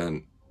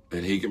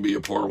he can be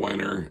a poor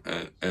winner,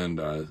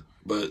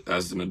 but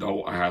as an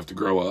adult, I have to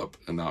grow up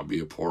and not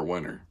be a poor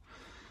winner.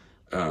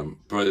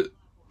 But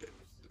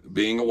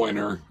being a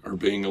winner or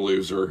being a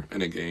loser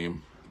in a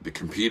game,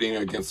 competing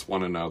against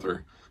one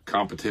another,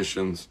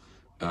 competitions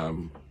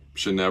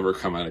should never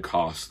come at a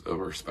cost of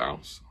our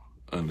spouse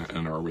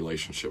and our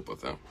relationship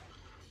with them.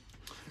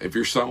 If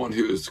you're someone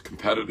who is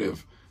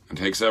competitive and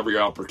takes every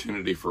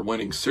opportunity for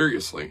winning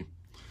seriously,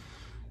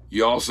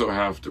 you also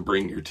have to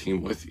bring your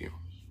team with you.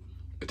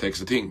 It takes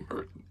a team.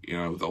 Or, you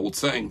know, the old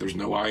saying, there's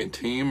no I in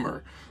team,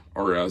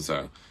 or as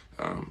a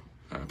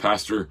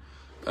pastor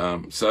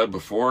said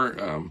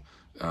before,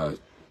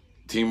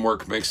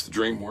 teamwork makes the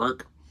dream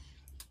work.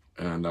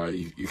 And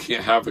you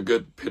can't have a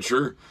good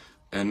pitcher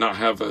and not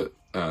have a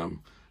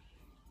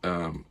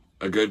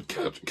good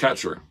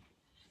catcher.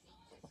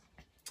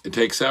 It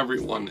takes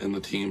everyone in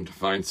the team to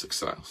find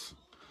success.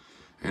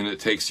 And it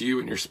takes you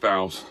and your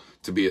spouse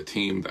to be a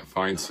team that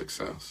finds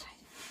success.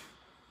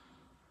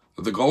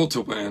 The goal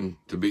to win,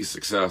 to be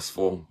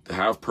successful, to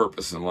have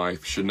purpose in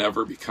life should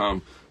never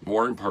become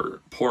more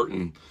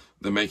important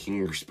than making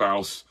your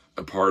spouse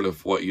a part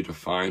of what you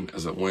define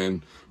as a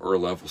win or a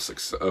level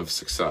of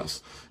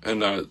success.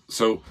 And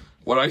so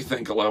what I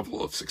think a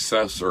level of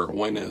success or a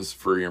win is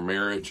for your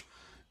marriage,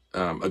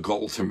 a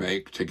goal to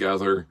make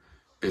together,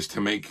 is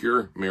to make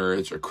your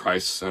marriage a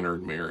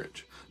Christ-centered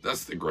marriage.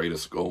 That's the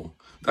greatest goal.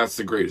 That's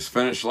the greatest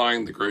finish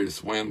line, the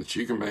greatest win that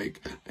you can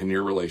make in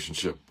your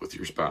relationship with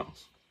your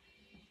spouse.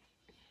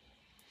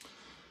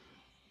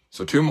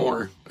 So 2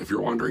 more, if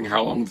you're wondering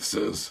how long this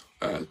is,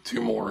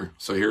 2 more.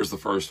 So here's the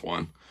first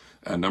one.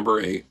 Number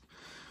 8,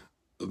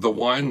 the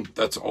one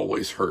that's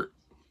always hurt.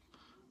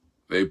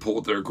 They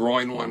pulled their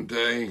groin one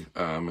day,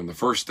 and the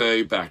first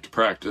day back to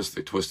practice,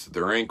 they twisted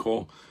their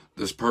ankle.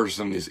 This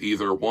person is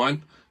either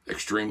 1,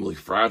 extremely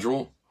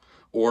fragile,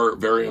 or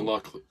very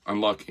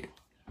unlucky.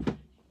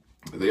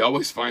 They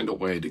always find a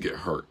way to get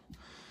hurt.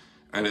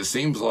 And it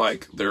seems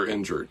like they're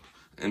injured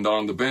and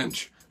on the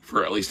bench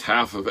for at least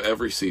half of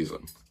every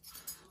season.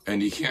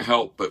 And you can't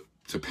help but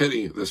to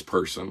pity this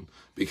person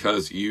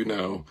because you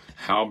know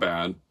how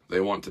bad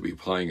they want to be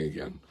playing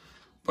again.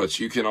 But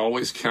you can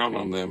always count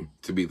on them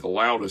to be the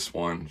loudest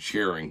one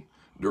cheering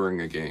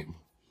during a game.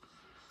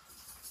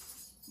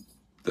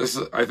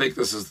 I think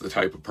this is the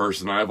type of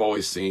person I've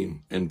always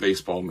seen in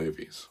baseball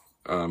movies.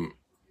 I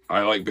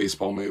like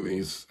baseball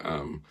movies.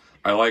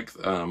 I like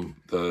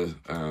the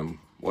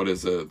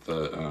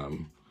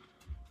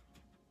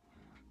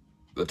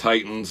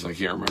Titans. I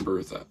can't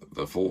remember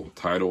the full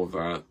title of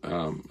that.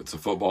 It's a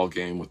football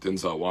game with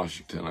Denzel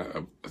Washington.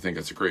 I think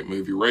it's a great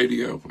movie.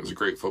 Radio is a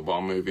great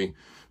football movie,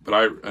 but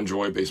I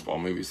enjoy baseball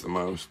movies the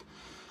most.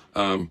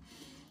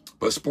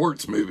 But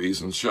sports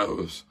movies and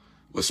shows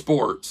with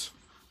sports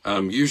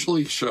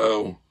usually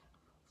show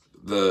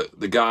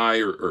the guy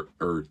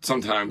or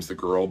sometimes the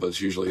girl, but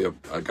it's usually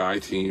a guy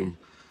team,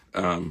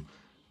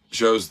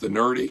 shows the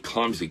nerdy,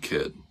 clumsy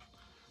kid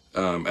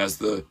as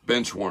the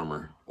bench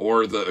warmer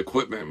or the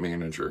equipment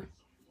manager.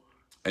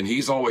 And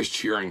he's always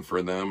cheering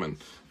for them,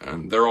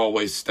 and they're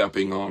always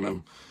stepping on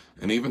him.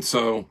 And even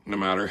so, no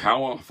matter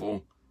how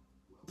awful,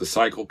 the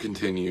cycle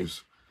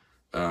continues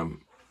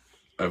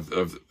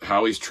of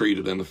how he's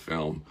treated in the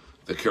film.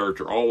 The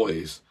character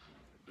always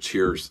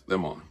cheers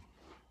them on.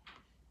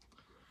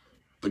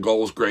 the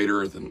goal is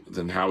greater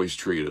than how he's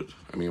treated.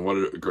 I mean, what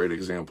a great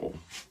example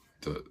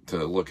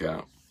to look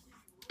at.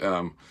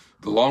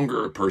 The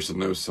longer a person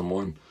knows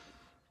someone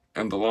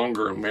and the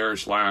longer a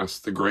marriage lasts,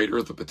 the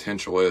greater the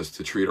potential is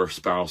to treat our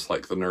spouse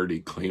like the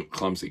nerdy,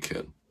 clumsy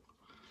kid.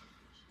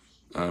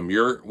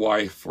 Your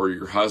wife or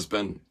your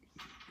husband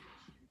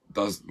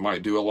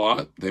might do a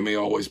lot. They may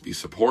always be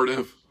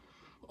supportive,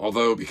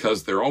 although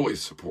because they're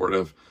always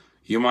supportive,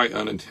 you might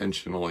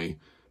unintentionally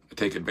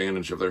take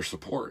advantage of their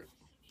support.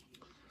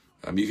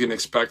 You can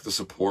expect the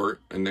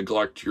support and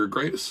neglect your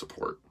greatest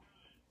support,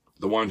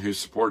 the one who's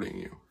supporting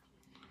you.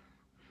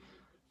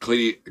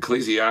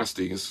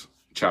 Ecclesiastes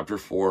chapter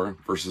 4,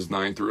 verses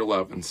 9 through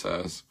 11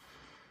 says,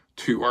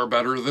 "Two are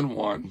better than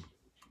one,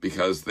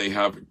 because they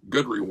have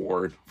good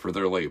reward for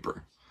their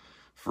labor.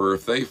 For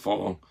if they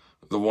fall,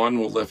 the one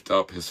will lift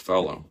up his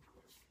fellow.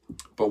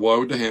 But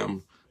woe to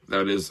him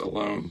that is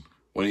alone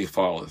when he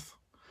falleth,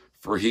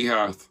 for he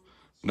hath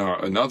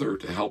not another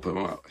to help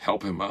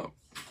him up.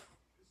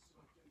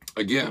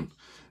 Again,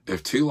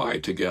 if two lie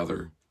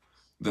together,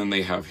 then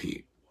they have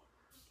heat.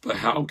 But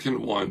how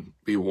can one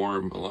be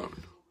warm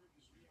alone?"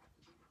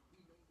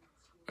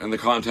 In the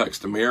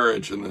context of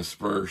marriage in this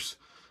verse,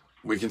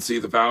 we can see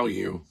the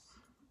value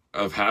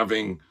of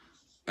having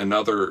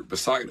another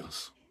beside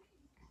us,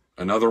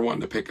 another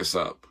one to pick us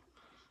up.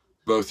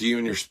 Both you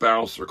and your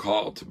spouse are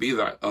called to be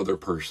that other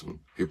person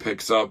who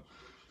picks up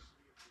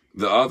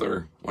the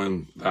other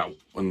when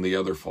the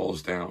other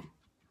falls down.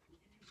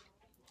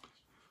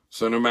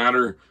 So no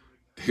matter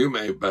who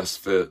may best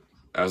fit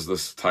as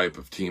this type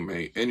of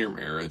teammate in your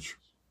marriage,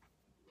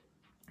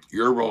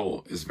 your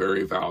role is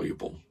very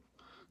valuable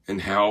in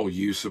how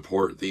you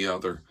support the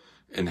other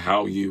and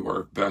how you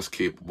are best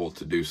capable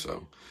to do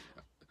so.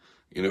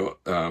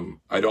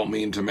 I don't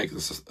mean to make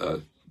this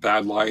a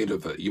bad light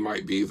of that you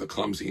might be the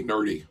clumsy,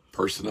 nerdy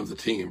person of the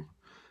team.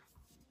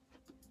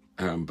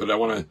 But I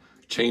want to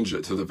change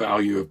it to the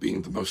value of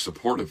being the most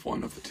supportive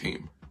one of the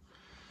team.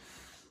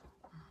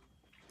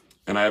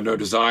 And I have no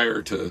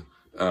desire to,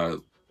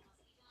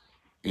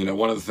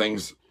 one of the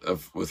things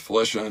with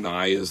Felicia and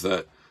I is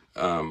that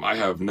I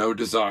have no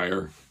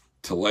desire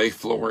to lay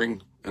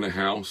flooring in a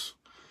house,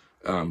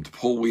 to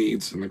pull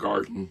weeds in the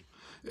garden.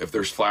 If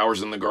there's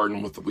flowers in the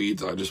garden with the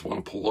weeds, I just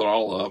want to pull it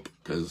all up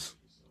because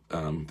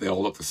they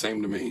all look the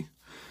same to me.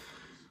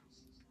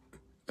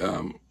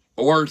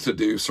 Or to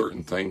do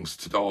certain things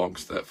to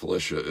dogs that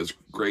Felicia is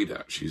great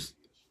at. She's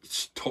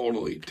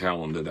totally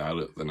talented at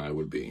it than I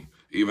would be.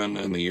 Even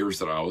in the years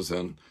that I was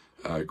in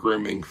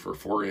grooming for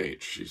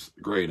 4-H, she's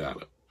great at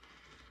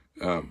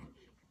it.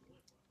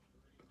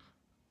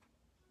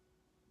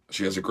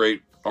 She has a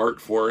great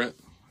art for it,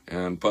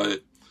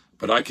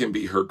 but I can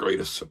be her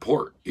greatest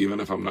support, even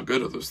if I'm not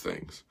good at those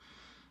things,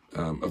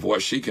 of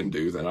what she can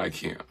do that I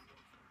can't.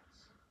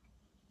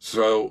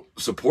 So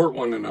support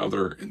one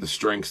another in the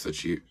strengths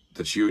that you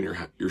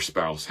and your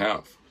spouse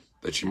have,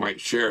 that you might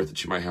share,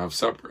 that you might have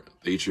separate,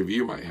 that each of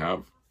you might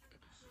have,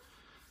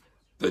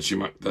 that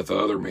the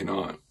other may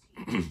not.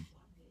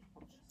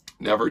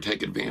 Never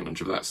take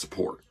advantage of that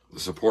support, the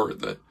support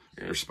that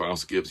your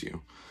spouse gives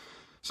you.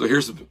 So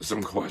here's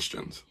some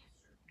questions.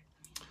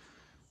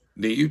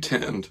 Do you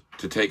tend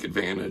to take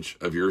advantage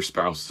of your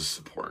spouse's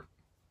support?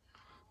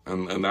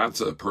 And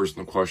that's a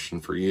personal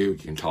question for you. You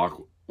can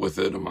talk with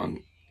it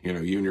among, you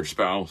and your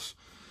spouse.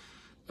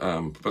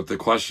 But the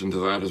question to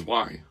that is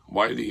why?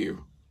 Why do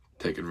you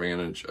take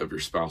advantage of your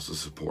spouse's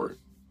support?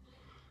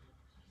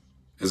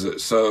 Is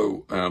it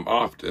so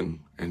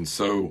often and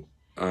so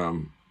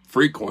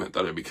frequent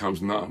that it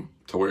becomes numb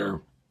to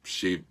where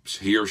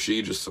he or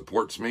she just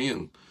supports me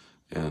and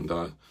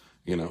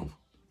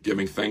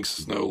giving thanks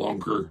is no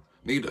longer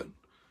needed?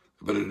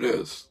 But it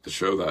is to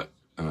show that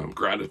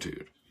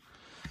gratitude.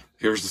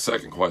 Here's the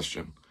second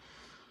question.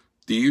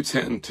 Do you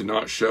tend to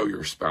not show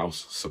your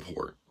spouse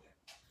support?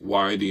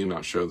 Why do you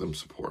not show them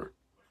support?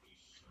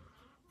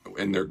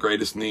 In their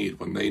greatest need,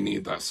 when they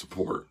need that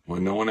support,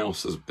 when no one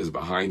else is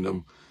behind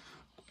them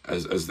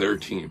as their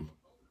team,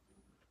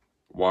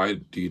 why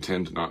do you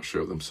tend to not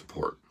show them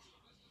support?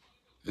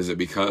 Is it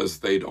because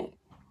they don't?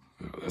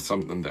 That's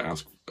something to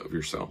ask of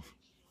yourself.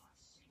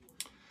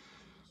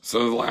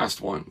 So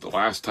the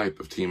last type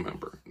of team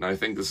member, and I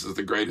think this is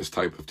the greatest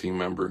type of team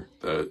member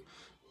that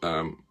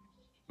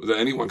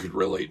anyone could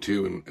relate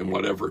to in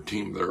whatever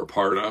team they're a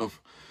part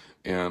of,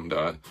 and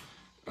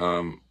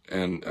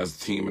as a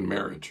team in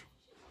marriage.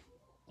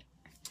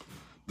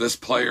 This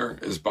player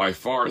is by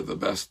far the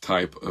best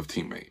type of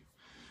teammate.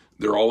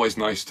 They're always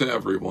nice to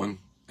everyone,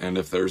 and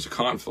if there's a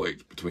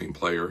conflict between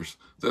players,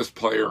 this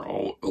player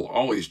will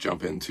always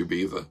jump in to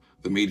be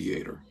the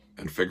mediator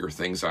and figure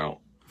things out.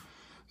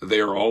 They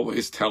are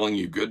always telling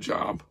you good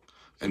job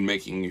and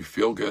making you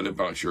feel good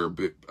about your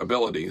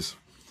abilities,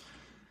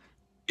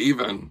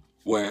 even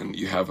when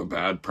you have a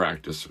bad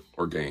practice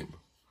or game.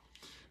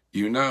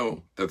 You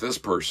know that this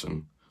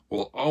person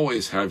will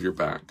always have your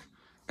back,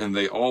 and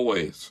they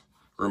always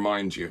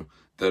remind you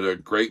that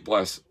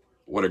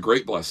what a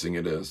great blessing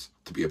it is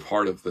to be a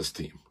part of this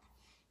team.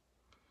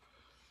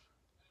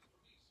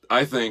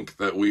 I think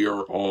that we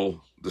are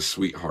all the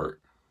sweetheart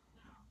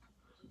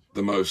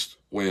the most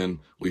when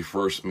we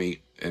first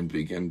meet and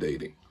begin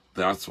dating.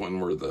 That's when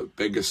we're the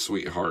biggest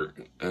sweetheart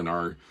in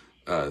our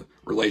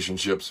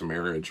relationships and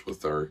marriage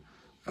with our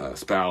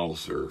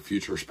spouse or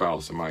future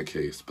spouse in my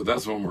case. But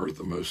that's when we're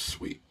the most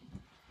sweet.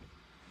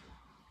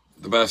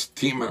 The best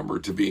team member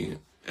to be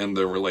in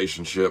the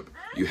relationship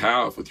you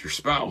have with your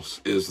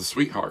spouse is the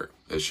sweetheart.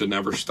 It should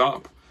never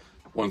stop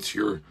once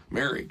you're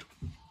married.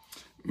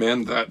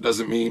 Men, that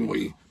doesn't mean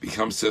we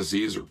become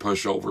sissies or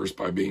pushovers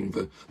by being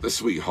the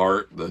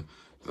sweetheart, the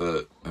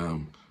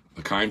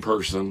kind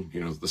person,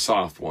 the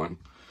soft one.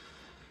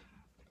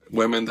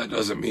 Women, that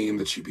doesn't mean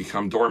that you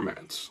become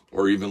doormats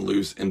or even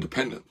lose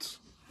independence.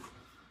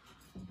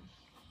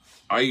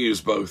 I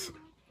use both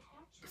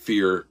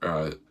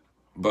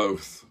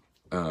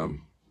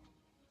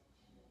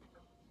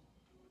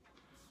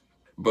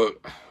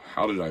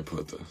how did I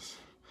put this?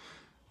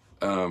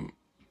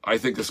 I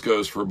think this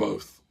goes for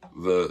both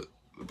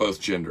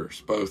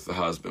genders, both the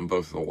husband,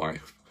 both the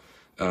wife.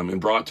 In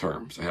broad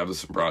terms, I have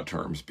this in broad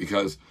terms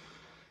because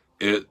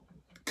it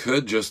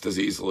could just as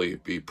easily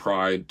be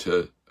pride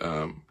to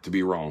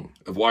be wrong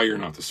of why you're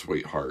not the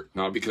sweetheart,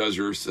 not because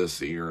you're a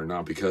sissy or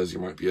not because you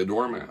might be a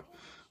doormat,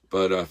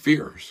 but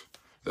fears,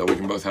 that we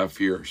can both have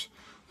fears,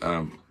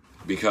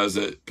 because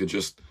it could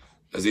just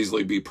as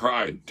easily be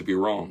pride to be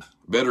wrong,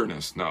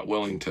 bitterness, not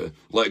willing to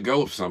let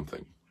go of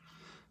something,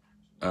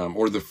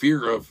 or the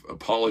fear of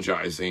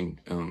apologizing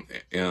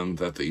and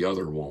that the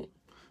other won't.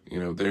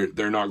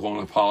 They're not going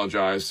to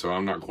apologize, so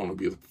I'm not going to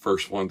be the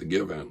first one to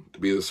give in, to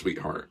be the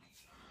sweetheart.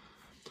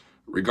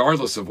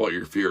 Regardless of what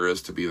your fear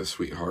is to be the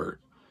sweetheart,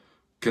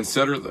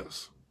 consider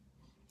this.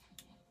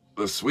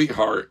 The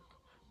sweetheart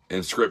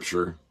in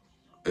Scripture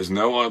is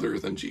no other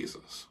than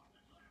Jesus.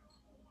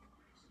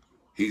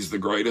 He's the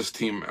greatest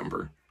team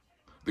member,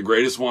 the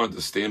greatest one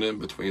to stand in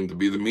between, to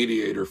be the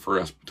mediator for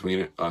us,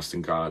 between us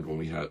and God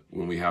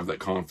when we have that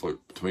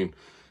conflict between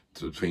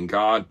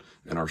God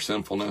and our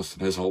sinfulness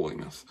and his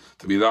holiness,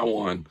 to be that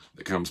one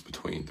that comes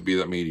between, to be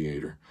that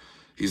mediator.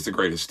 He's the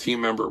greatest team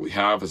member we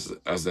have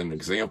as an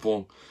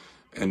example,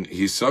 and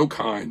he's so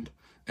kind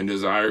and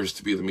desires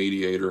to be the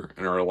mediator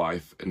in our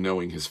life. And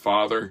knowing his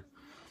Father,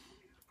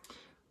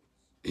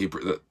 he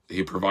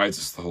provides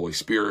us the Holy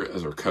Spirit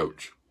as our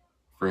coach,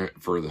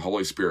 for the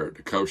Holy Spirit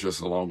to coach us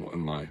along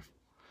in life.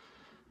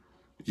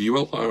 You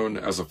alone,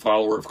 as a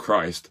follower of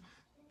Christ,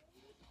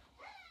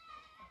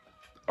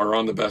 are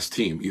on the best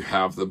team. You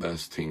have the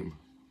best team,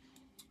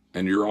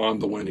 and you're on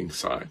the winning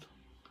side.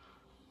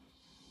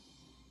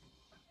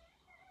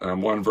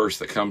 One verse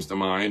that comes to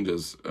mind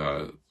is,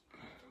 I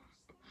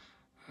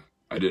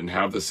didn't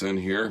have this in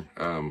here,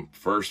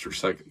 1st or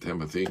 2nd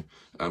Timothy,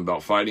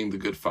 about fighting the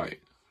good fight.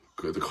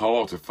 The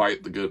call to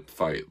fight the good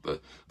fight,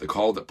 the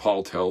call that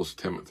Paul tells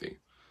Timothy.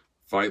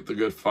 Fight the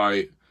good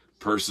fight,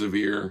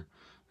 persevere,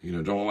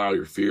 don't allow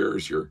your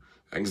fears, your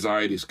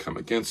anxieties come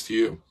against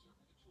you.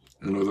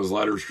 Those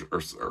letters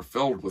are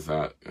filled with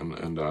that, and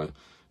 1st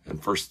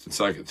and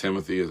 2nd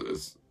Timothy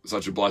is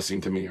such a blessing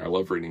to me. I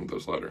love reading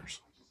those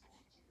letters.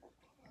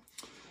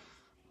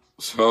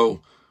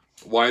 So,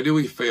 why do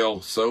we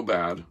fail so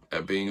bad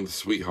at being the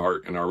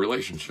sweetheart in our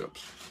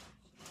relationships?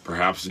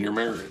 Perhaps in your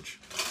marriage.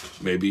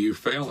 Maybe you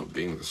fail at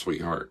being the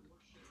sweetheart.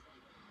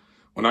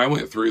 When I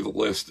went through the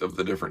list of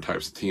the different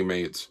types of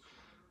teammates,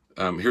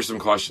 here's some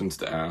questions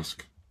to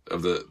ask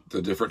of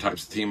the different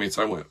types of teammates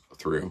I went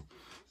through.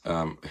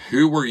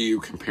 Who were you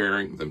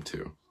comparing them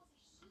to?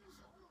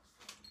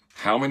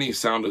 How many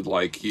sounded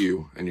like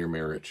you in your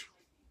marriage?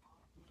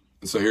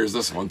 And so here's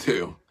this one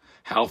too.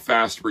 How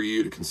fast were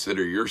you to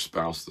consider your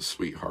spouse the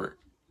sweetheart?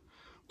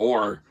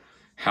 Or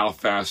how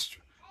fast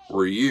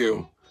were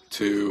you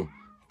to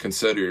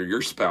consider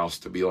your spouse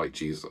to be like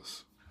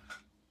Jesus?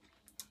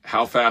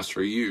 How fast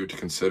are you to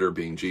consider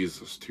being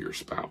Jesus to your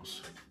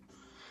spouse?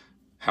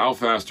 How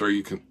fast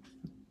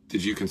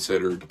did you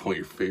consider to point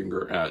your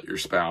finger at your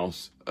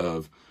spouse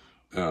of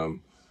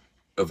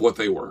what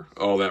they were?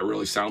 Oh, that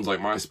really sounds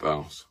like my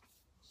spouse.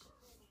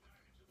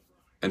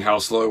 And how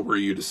slow were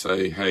you to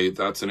say, hey,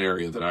 that's an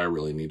area that I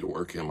really need to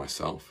work in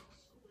myself?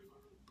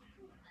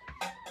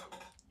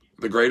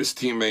 The greatest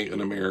teammate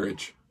in a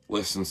marriage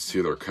listens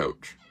to their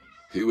coach,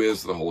 who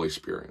is the Holy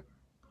Spirit.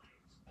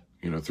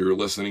 Through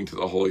listening to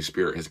the Holy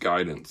Spirit, his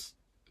guidance,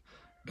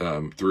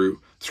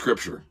 through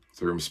Scripture,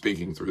 through him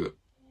speaking through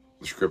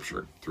the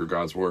Scripture, through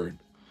God's Word,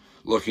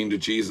 looking to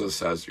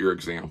Jesus as your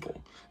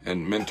example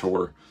and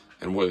mentor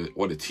and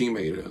what a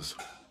teammate is,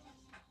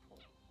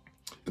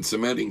 and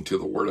submitting to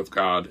the Word of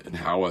God and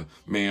how a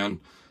man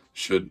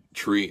should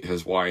treat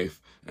his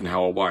wife and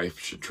how a wife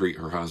should treat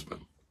her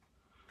husband.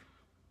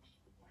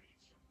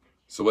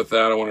 So with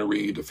that, I want to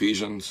read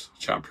Ephesians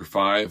chapter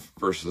 5,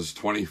 verses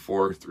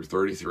 24 through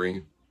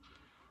 33.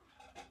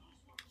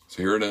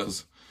 So here it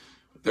is.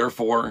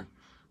 Therefore,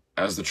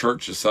 as the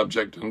church is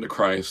subject unto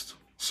Christ,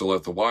 so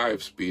let the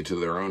wives be to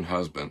their own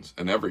husbands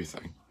in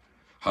everything.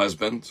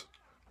 Husbands,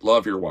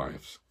 love your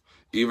wives,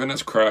 even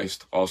as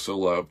Christ also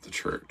loved the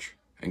church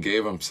and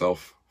gave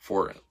himself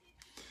for it,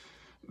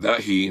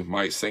 that he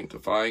might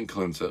sanctify and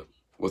cleanse it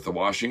with the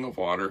washing of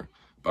water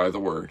by the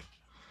word,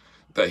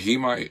 that he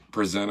might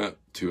present it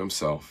to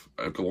himself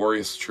a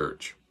glorious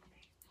church,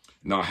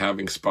 not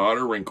having spot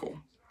or wrinkle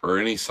or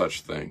any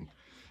such thing,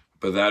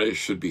 but that it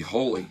should be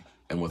holy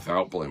and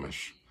without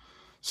blemish.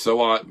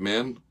 So ought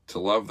men to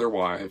love their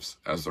wives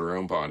as their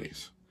own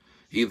bodies.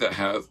 He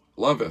that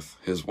loveth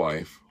his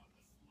wife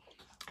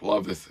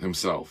loveth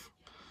himself.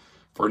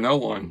 For no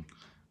one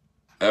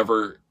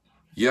ever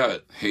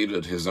yet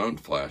hated his own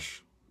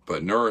flesh,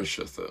 but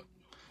nourisheth it,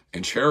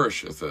 and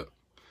cherisheth it,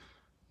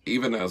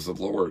 even as the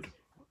Lord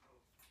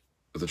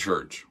of the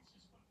church.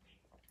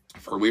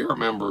 For we are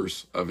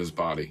members of his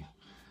body,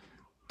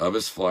 of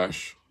his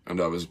flesh, and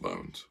of his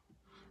bones.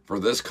 For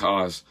this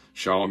cause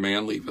shall a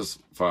man leave his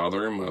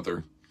father and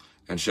mother,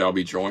 and shall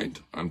be joined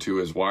unto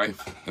his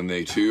wife, and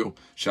they two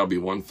shall be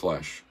one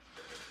flesh.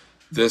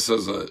 This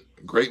is a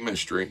great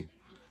mystery,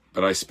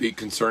 but I speak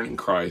concerning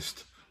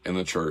Christ and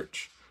the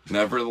church.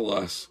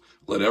 Nevertheless,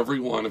 let every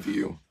one of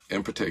you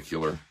in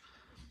particular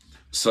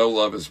so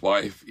love his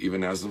wife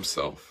even as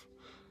himself,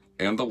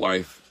 and the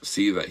wife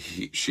see that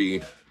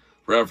she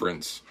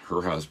reverence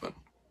her husband.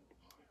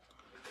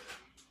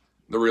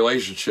 The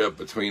relationship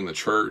between the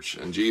church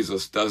and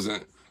Jesus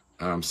doesn't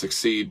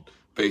succeed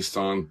based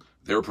on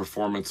their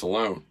performance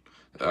alone.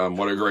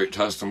 What a great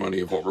testimony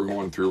of what we're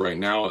going through right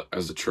now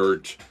as a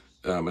church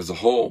as a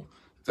whole,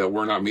 that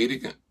we're not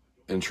meeting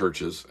in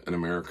churches in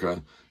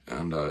America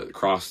and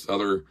across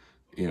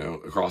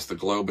the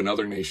globe and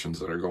other nations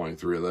that are going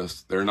through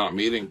this. They're not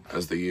meeting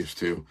as they used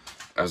to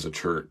as a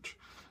church.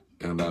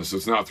 And so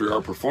it's not through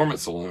our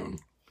performance alone.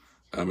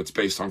 It's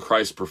based on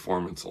Christ's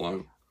performance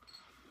alone.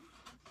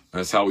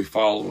 That's how we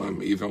follow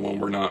him, even when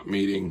we're not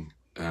meeting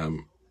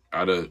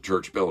at a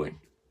church building.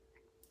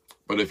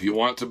 But if you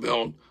want to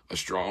build a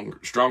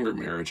stronger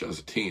marriage as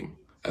a team,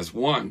 as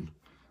one,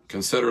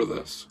 consider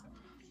this.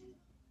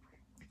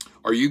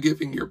 Are you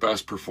giving your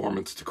best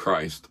performance to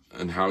Christ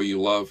and how you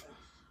love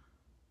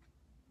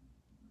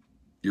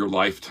your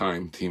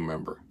lifetime team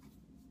member,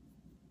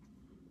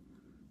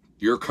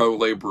 your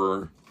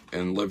co-laborer,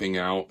 and living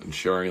out and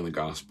sharing the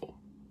gospel?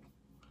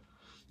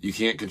 You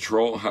can't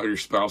control how your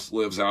spouse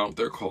lives out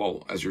their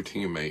call as your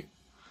teammate,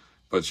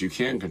 but you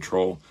can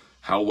control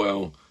how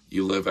well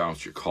you live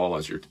out your call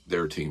as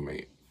their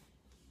teammate.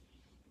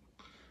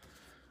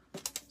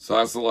 So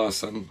that's the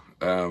lesson.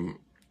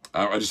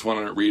 I just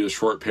want to read a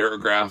short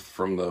paragraph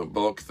from the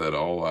book that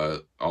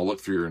I'll look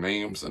through your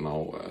names, and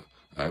I'll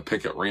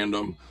pick at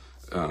random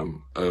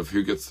of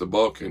who gets the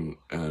book, and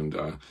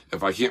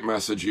if I can't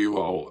message you,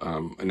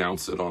 I'll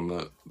announce it on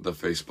the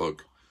Facebook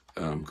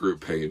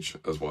group page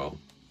as well.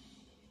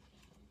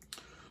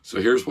 So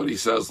here's what he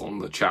says on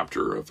the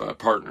chapter of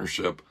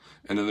partnership.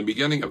 And in the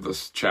beginning of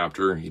this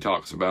chapter, he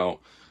talks about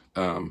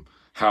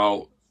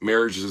how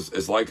marriage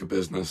is like a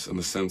business in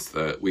the sense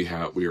that we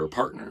are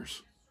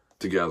partners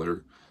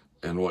together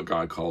in what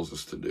God calls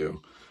us to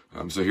do.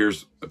 So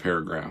here's the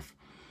paragraph.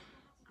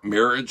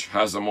 Marriage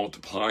has a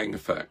multiplying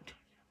effect.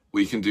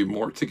 We can do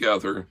more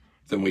together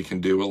than we can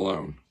do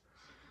alone.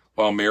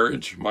 While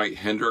marriage might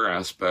hinder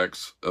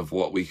aspects of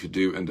what we could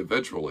do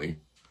individually,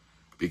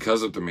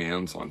 because of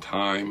demands on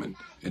time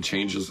and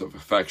changes of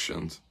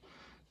affections,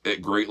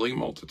 it greatly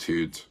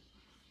multitudes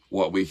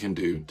what we can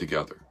do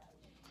together.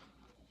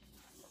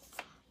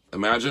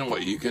 Imagine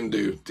what you can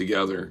do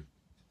together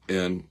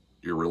in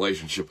your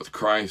relationship with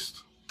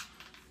Christ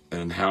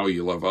and how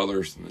you love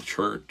others in the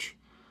church,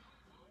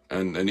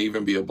 and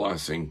even be a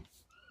blessing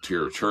to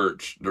your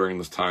church during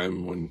this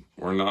time when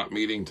we're not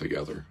meeting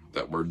together,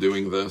 that we're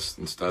doing this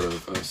instead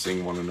of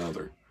seeing one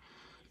another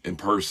in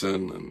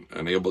person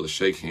and able to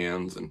shake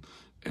hands and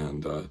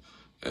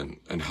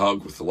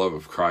hug with the love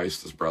of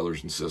Christ as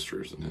brothers and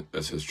sisters and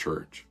as his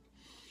church.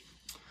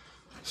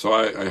 So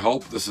I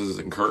hope this has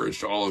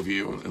encouraged all of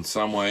you in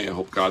some way. I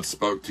hope God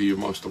spoke to you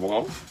most of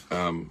all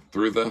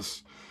through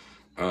this.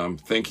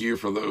 Thank you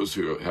for those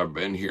who have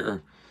been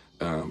here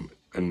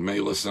and may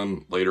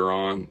listen later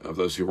on, of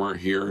those who weren't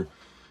here,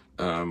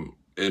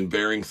 in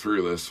bearing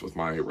through this with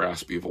my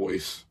raspy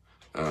voice,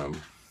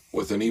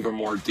 with an even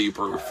more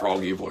deeper,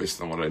 froggy voice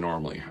than what I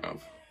normally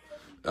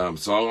have.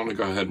 So I want to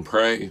go ahead and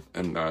pray,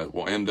 and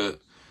we'll end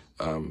it.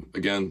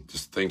 Again,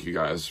 just thank you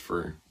guys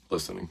for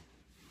listening.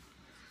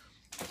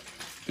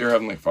 Dear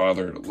Heavenly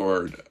Father,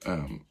 Lord,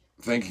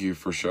 thank you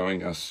for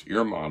showing us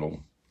your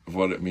model of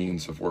what it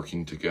means of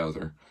working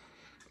together.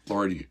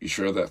 Lord, you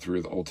show that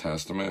through the Old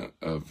Testament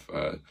of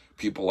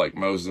people like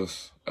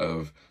Moses,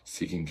 of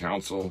seeking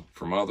counsel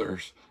from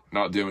others,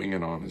 not doing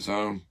it on his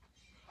own.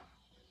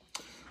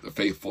 The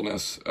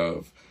faithfulness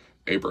of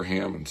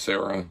Abraham and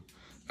Sarah,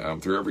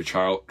 through every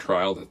trial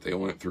that they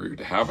went through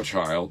to have a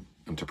child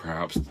and to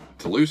perhaps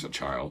to lose a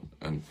child,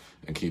 and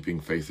keeping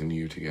faith in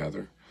you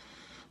together.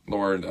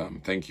 Lord,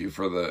 thank you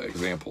for the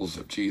examples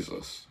of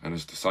Jesus and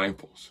his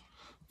disciples,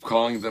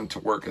 calling them to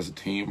work as a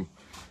team,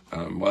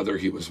 whether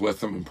he was with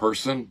them in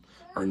person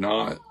or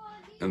not,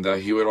 and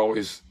that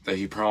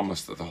he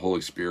promised that the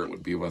Holy Spirit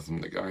would be with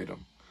them to guide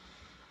them.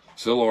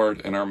 So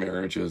Lord, in our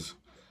marriages,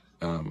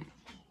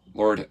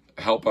 Lord,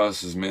 help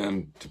us as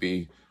men to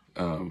be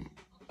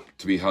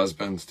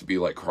husbands, to be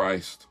like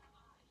Christ,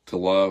 to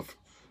love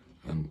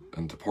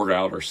and to pour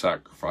out our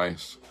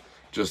sacrifice,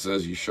 just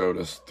as you showed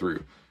us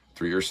through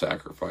your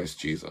sacrifice,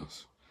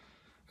 Jesus.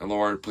 And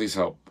Lord, please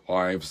help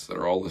wives that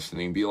are all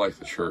listening be like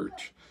the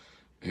church,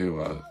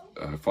 who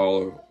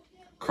follow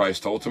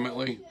Christ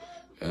ultimately,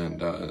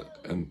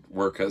 and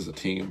work as a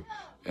team,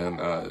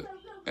 and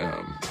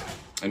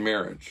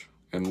marriage.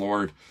 And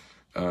Lord,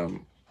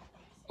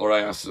 Lord, I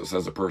ask this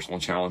as a personal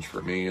challenge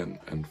for me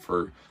and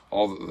for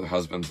all the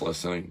husbands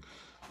listening.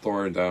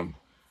 Lord,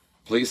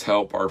 please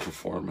help our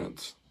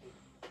performance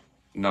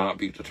not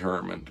be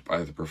determined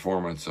by the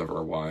performance of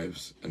our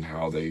wives and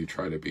how they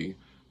try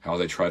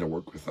to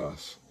work with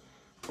us.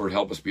 Lord,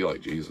 help us be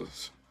like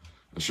Jesus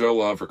and show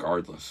love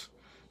regardless,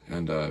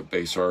 and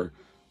base our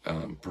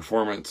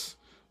performance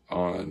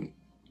on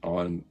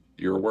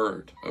your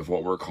word of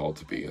what we're called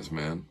to be as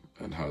men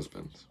and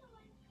husbands.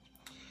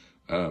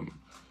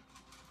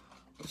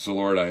 So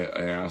Lord, I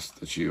ask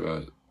that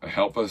you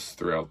help us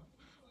throughout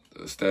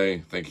this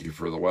day. Thank you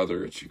for the weather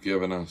that you've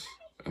given us,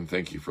 and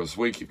thank you for this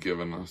week you've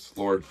given us.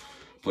 Lord,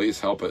 please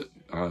help it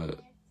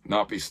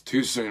not be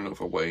too soon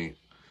of a wait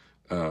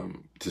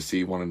to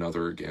see one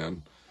another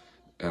again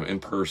in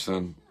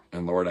person.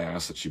 And Lord, I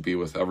ask that you be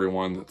with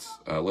everyone that's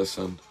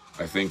listened.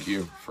 I thank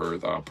you for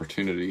the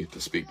opportunity to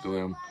speak to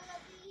them.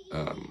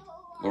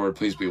 Lord,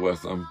 please be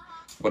with them.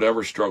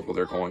 Whatever struggle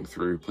they're going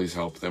through, please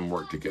help them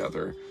work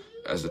together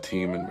as a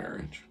team in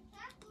marriage.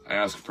 I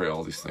ask and pray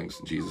all these things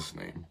in Jesus'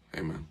 name.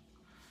 Amen.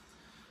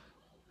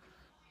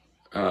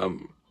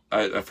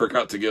 I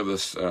forgot to give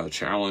this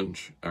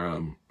challenge,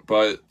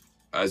 but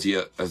as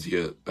you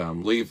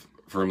leave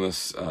from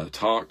this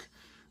talk,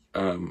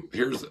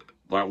 here's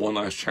one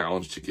last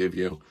challenge to give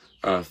you.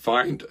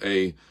 Find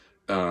a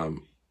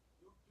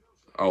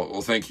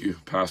thank you,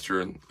 Pastor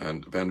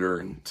and Bender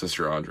and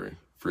Sister Audrey,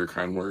 for your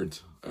kind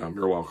words.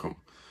 You're welcome.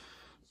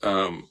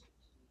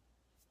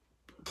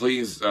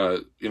 Please,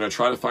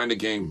 try to find a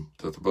game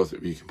that the both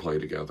of you can play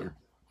together,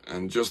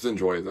 and just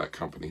enjoy that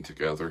company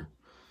together.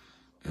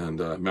 And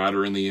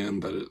matter in the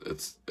end that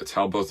it's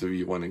how both of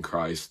you win in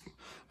Christ,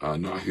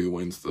 not who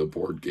wins the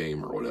board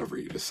game or whatever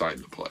you decide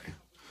to play.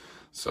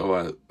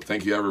 So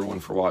thank you everyone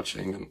for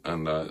watching,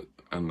 and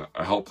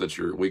I hope that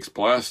your week's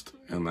blessed,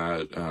 and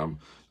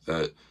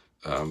that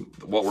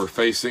what we're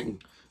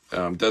facing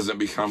doesn't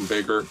become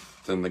bigger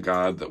than the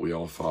God that we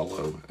all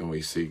follow and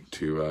we seek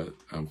to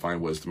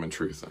find wisdom and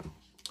truth in.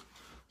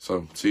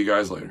 So see you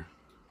guys later.